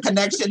 Like, there's a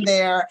connection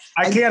there.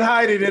 I can't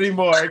hide it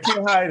anymore. I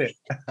can't hide it.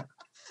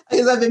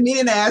 Because I've been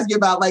meaning to ask you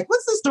about, like,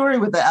 what's the story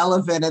with the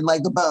elephant and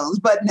like the bones,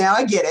 but now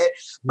I get it.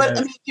 But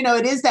yes.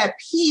 It is that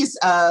piece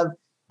of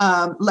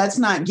let's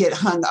not get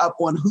hung up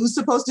on who's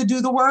supposed to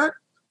do the work.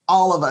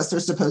 All of us are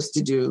supposed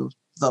to do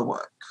the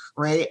work.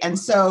 right? And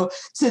so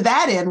to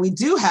that end, we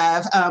do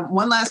have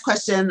one last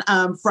question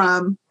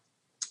from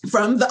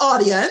the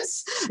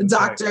audience,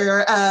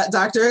 Dr.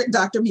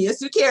 Mia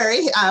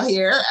Sucari out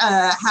here.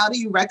 How do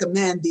you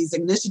recommend these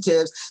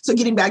initiatives? So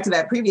getting back to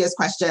that previous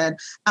question,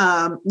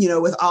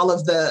 with all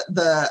of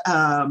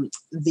the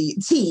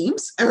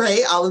teams,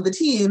 right? All of the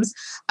teams,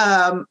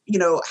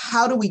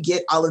 how do we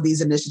get all of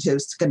these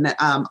initiatives to connect,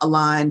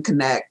 align,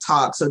 connect,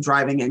 talk? So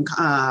driving and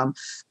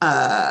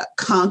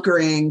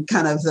conquering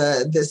kind of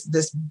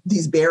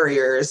these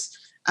barriers.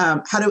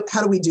 How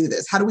do we do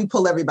this? How do we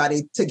pull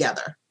everybody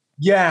together?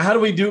 Yeah, how do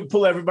we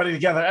pull everybody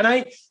together?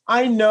 And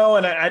I know,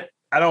 and I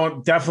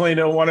definitely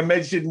don't want to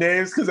mention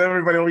names because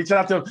everybody will reach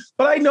out to them,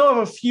 but I know of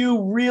a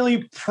few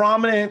really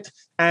prominent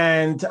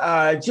and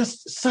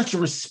just such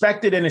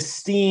respected and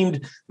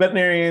esteemed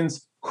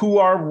veterinarians who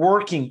are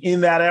working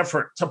in that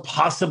effort to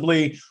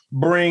possibly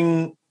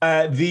bring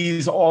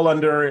these all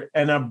under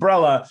an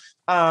umbrella.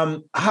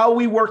 How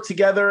we work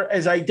together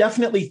is I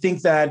definitely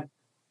think that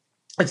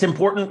it's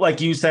important,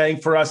 like you saying,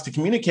 for us to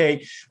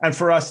communicate and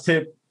for us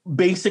to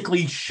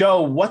basically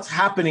show what's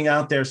happening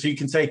out there. So you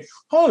can say,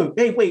 oh,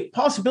 hey, wait,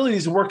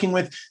 Possibilities are working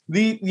with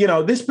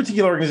this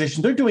particular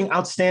organization. They're doing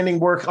outstanding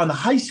work on the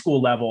high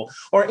school level,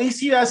 or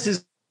ACS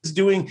is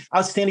doing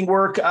outstanding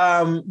work. They're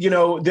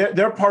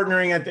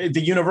partnering at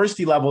the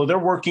university level. They're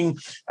working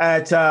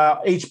at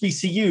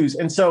HBCUs.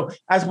 And so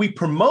as we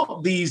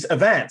promote these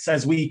events,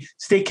 as we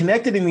stay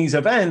connected in these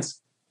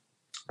events,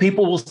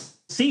 people will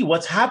see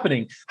what's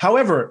happening.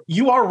 However,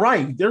 you are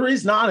right. There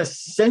is not a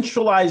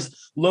centralized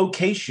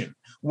location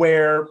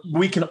where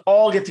we can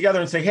all get together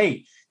and say,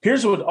 hey,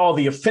 here's what all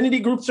the affinity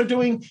groups are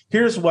doing.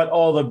 Here's what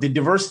all of the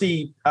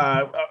diversity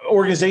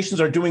organizations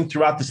are doing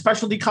throughout the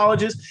specialty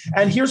colleges.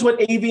 And here's what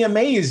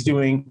AVMA is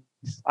doing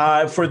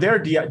for their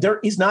DI. There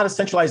is not a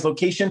centralized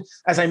location.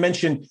 As I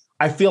mentioned,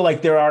 I feel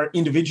like there are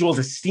individuals,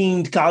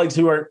 esteemed colleagues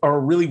who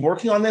are really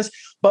working on this.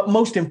 But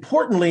most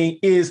importantly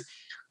is,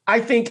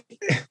 I think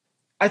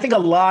a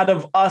lot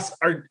of us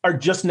are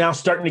just now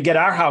starting to get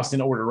our house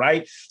in order,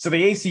 right? So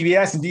the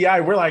ACVS and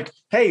DI, we're like,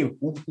 hey,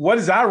 what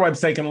is our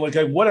website going to look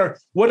like? What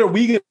are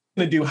we going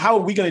to do? How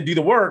are we going to do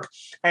the work?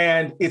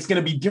 And it's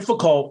going to be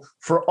difficult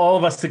for all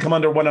of us to come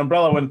under one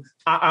umbrella when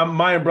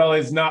my umbrella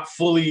is not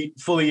fully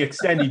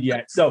extended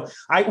yet. So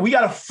we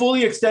got to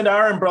fully extend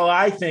our umbrella,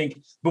 I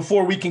think,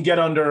 before we can get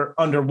under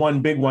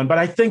one big one. But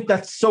I think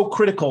that's so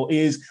critical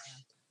is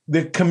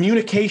the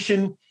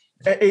communication.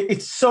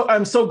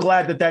 I'm so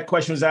glad that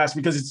question was asked,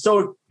 because it's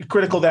so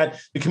critical that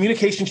the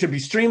communication should be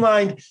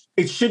streamlined.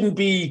 It shouldn't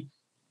be,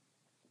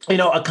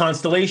 a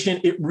constellation.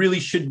 It really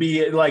should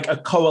be like a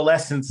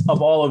coalescence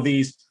of all of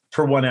these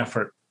for one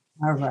effort.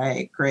 All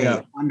right, great,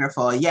 yeah.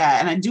 Wonderful. Yeah,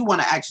 and I do want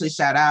to actually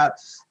shout out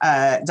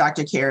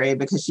Dr. Carey,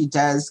 because she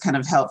does kind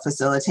of help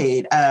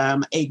facilitate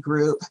a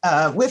group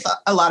with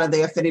a lot of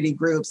the affinity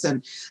groups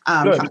and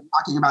kind of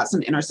talking about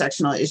some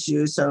intersectional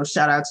issues. So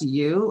shout out to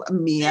you,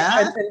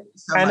 Mia.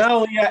 And not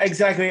only, yeah,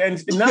 exactly.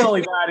 And not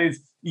only that is,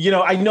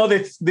 I know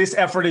that this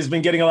effort has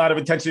been getting a lot of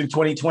attention in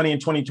 2020 and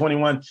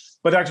 2021,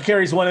 but Dr.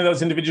 Carey is one of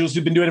those individuals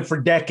who've been doing it for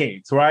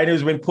decades, right?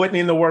 Who's been putting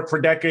in the work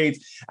for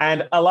decades.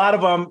 And a lot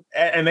of them,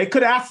 and they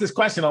could ask this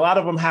question, a lot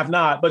of them have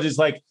not, but it's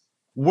like,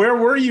 where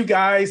were you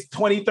guys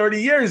 20,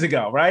 30 years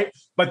ago, right?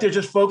 But they're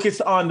just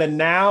focused on the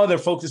now, they're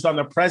focused on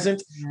the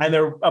present, and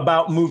they're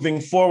about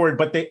moving forward.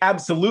 But they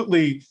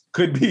absolutely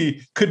could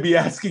be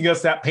asking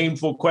us that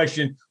painful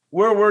question,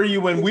 where were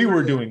you when we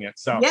were doing it?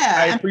 So yeah,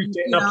 I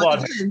appreciate and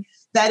applaud.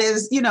 That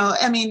is,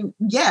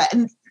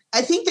 And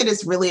I think that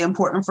it's really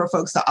important for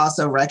folks to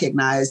also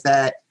recognize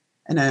that,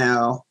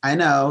 I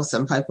know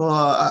some people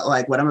are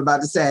like, what I'm about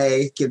to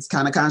say gets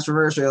kind of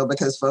controversial,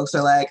 because folks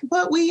are like,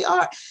 but we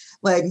are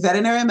like,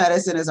 veterinary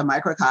medicine is a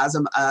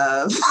microcosm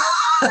of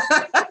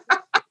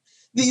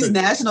these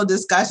national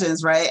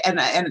discussions, right? And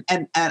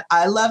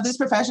I love this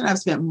profession. I've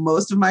spent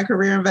most of my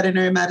career in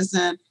veterinary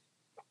medicine.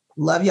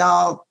 Love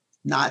y'all.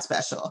 Not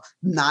special,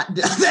 not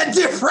that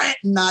different,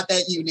 not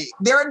that unique.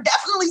 There are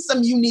definitely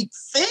some unique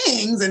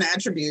things and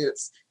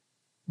attributes,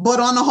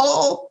 but on the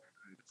whole,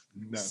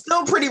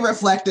 still pretty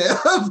reflective.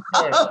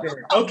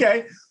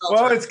 Okay.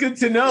 Well, it's good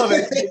to know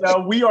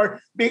that we are.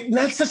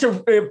 That's such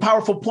a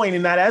powerful point,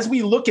 in that as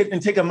we look at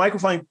and take a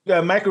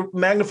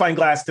magnifying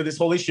glass to this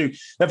whole issue,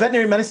 that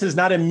veterinary medicine is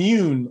not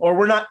immune, or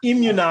we're not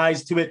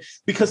immunized to it,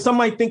 because some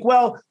might think,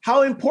 well,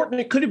 how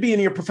important could it be in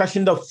your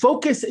profession? The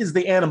focus is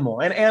the animal,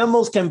 and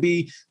animals can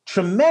be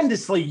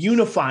tremendously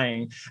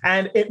unifying,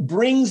 and it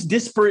brings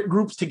disparate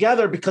groups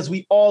together because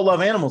we all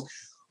love animals.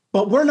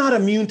 But we're not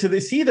immune to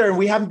this either. And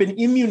we haven't been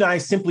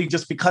immunized simply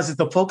just because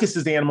the focus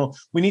is the animal.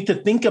 We need to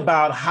think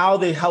about how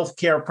the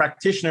healthcare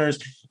practitioners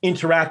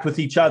interact with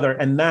each other.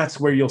 And that's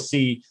where you'll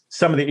see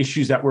some of the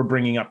issues that we're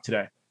bringing up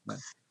today.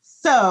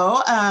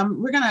 So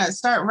we're going to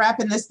start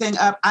wrapping this thing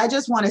up. I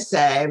just want to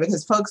say,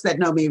 because folks that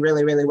know me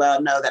really, really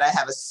well know that I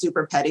have a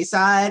super petty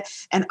side,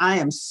 and I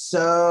am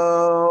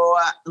so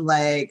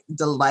like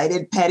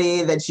delighted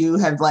petty that you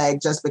have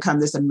like just become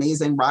this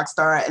amazing rock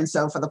star. And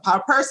so for the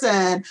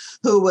person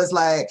who was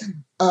like,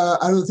 I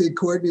don't think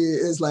Courtney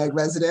is like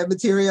resident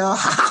material.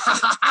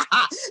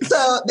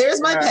 So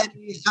there's my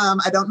petty.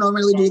 I don't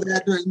normally do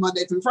that during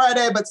Monday through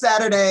Friday, but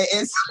Saturday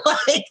is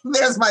like,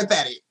 there's my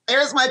petty.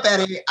 There's my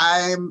petty.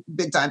 I'm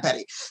big time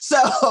petty.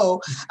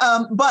 So,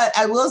 but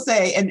I will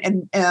say,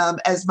 and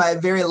as my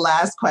very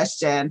last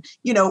question,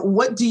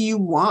 what do you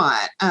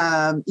want,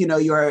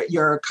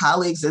 your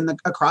colleagues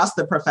across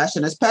the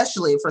profession,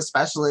 especially for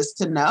specialists,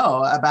 to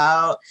know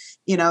about,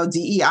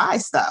 DEI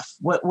stuff?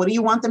 What do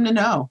you want them to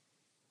know?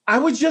 I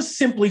would just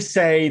simply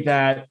say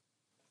that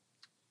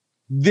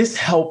this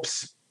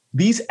helps,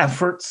 these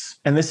efforts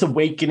and this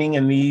awakening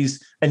and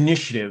these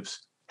initiatives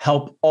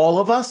help all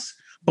of us,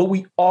 but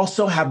we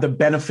also have the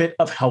benefit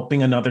of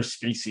helping another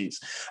species.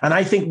 And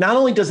I think not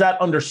only does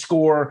that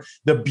underscore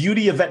the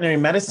beauty of veterinary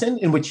medicine,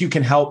 in which you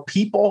can help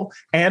people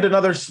and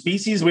another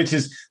species, which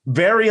is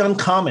very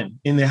uncommon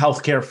in the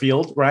healthcare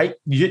field, right?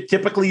 You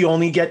typically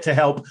only get to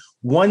help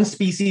one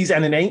species,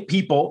 and it ain't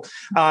people.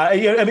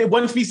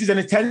 One species, and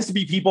it tends to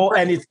be people,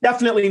 and it's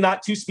definitely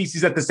not two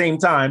species at the same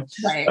time.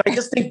 Right. But I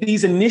just think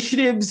these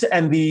initiatives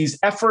and these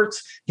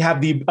efforts have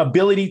the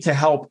ability to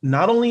help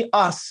not only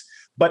us,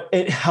 but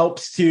it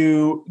helps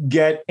to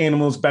get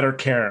animals better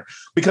care.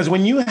 Because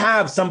when you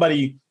have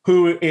somebody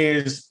who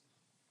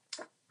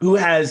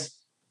has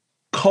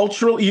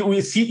cultural,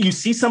 you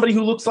see somebody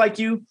who looks like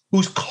you,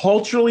 who's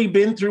culturally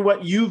been through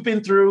what you've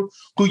been through,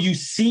 who you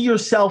see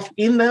yourself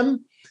in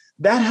them,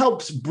 that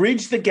helps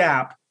bridge the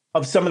gap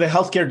of some of the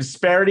healthcare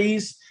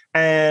disparities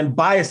and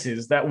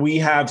biases that we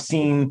have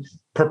seen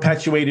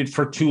perpetuated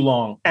for too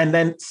long. And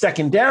then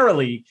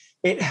secondarily,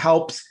 it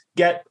helps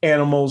get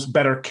animals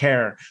better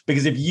care.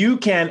 Because if you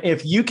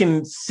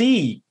can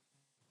see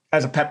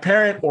as a pet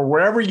parent or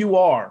wherever you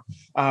are,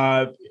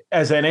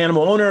 as an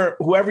animal owner,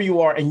 whoever you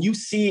are, and you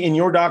see in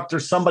your doctor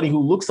somebody who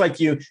looks like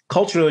you,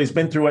 culturally has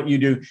been through what you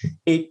do,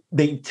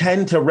 they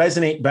tend to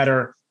resonate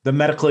better, the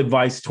medical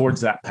advice towards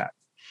that pet.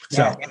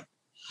 So,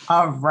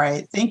 all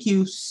right. Thank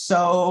you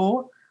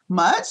so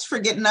much for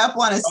getting up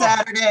on a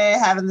Saturday,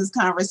 having this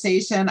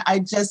conversation. I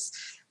just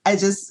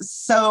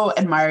so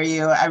admire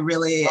you. I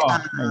really, I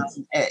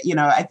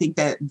think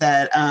that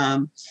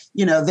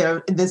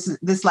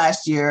this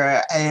last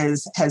year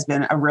has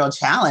been a real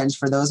challenge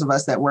for those of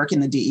us that work in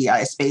the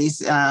DEI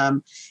space.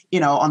 On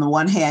the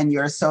one hand,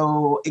 you're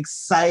so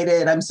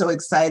excited. I'm so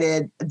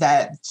excited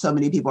that so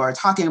many people are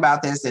talking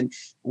about this and,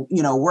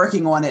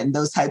 working on it and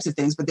those types of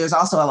things. But there's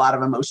also a lot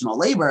of emotional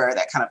labor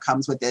that kind of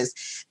comes with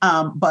this.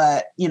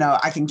 But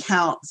I can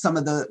count some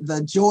of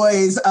the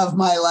joys of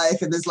my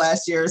life in this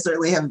last year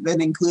certainly have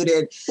been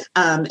included,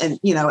 and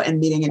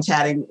meeting and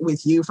chatting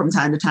with you from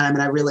time to time.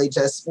 And I really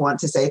just want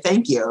to say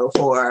thank you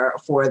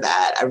for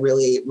that. I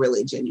really,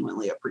 really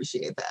genuinely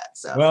appreciate that.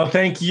 So, well,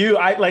 thank you.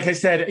 Like I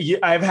said,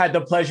 I've had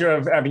the pleasure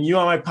of having you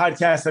on my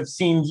podcast. I've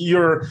seen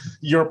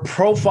your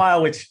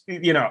profile, which,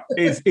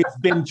 it's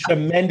been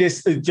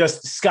tremendous,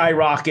 just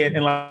skyrocket.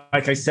 And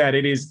like I said,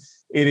 it is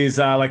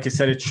like I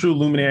said, a true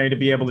luminary to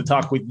be able to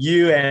talk with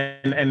you.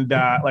 And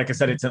like I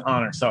said, it's an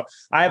honor. So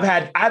I've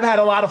had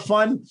a lot of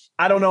fun.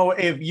 I don't know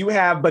if you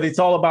have, but it's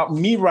all about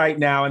me right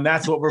now. And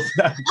that's what we're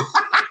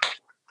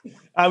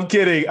I'm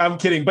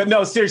kidding. But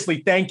no,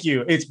 seriously, thank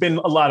you. It's been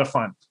a lot of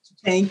fun.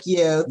 Thank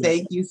you.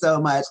 Thank you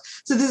so much.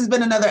 So this has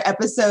been another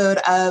episode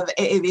of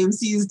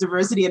AAVMC's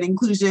Diversity and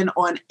Inclusion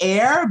on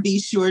Air. Be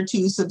sure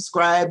to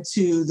subscribe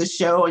to the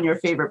show on your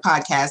favorite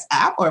podcast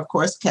app, or of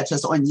course, catch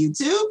us on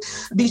YouTube.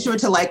 Be sure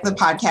to like the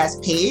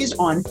podcast page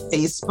on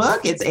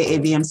Facebook. It's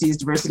AAVMC's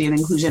Diversity and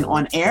Inclusion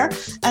on Air.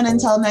 And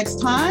until next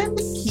time,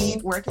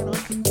 keep working on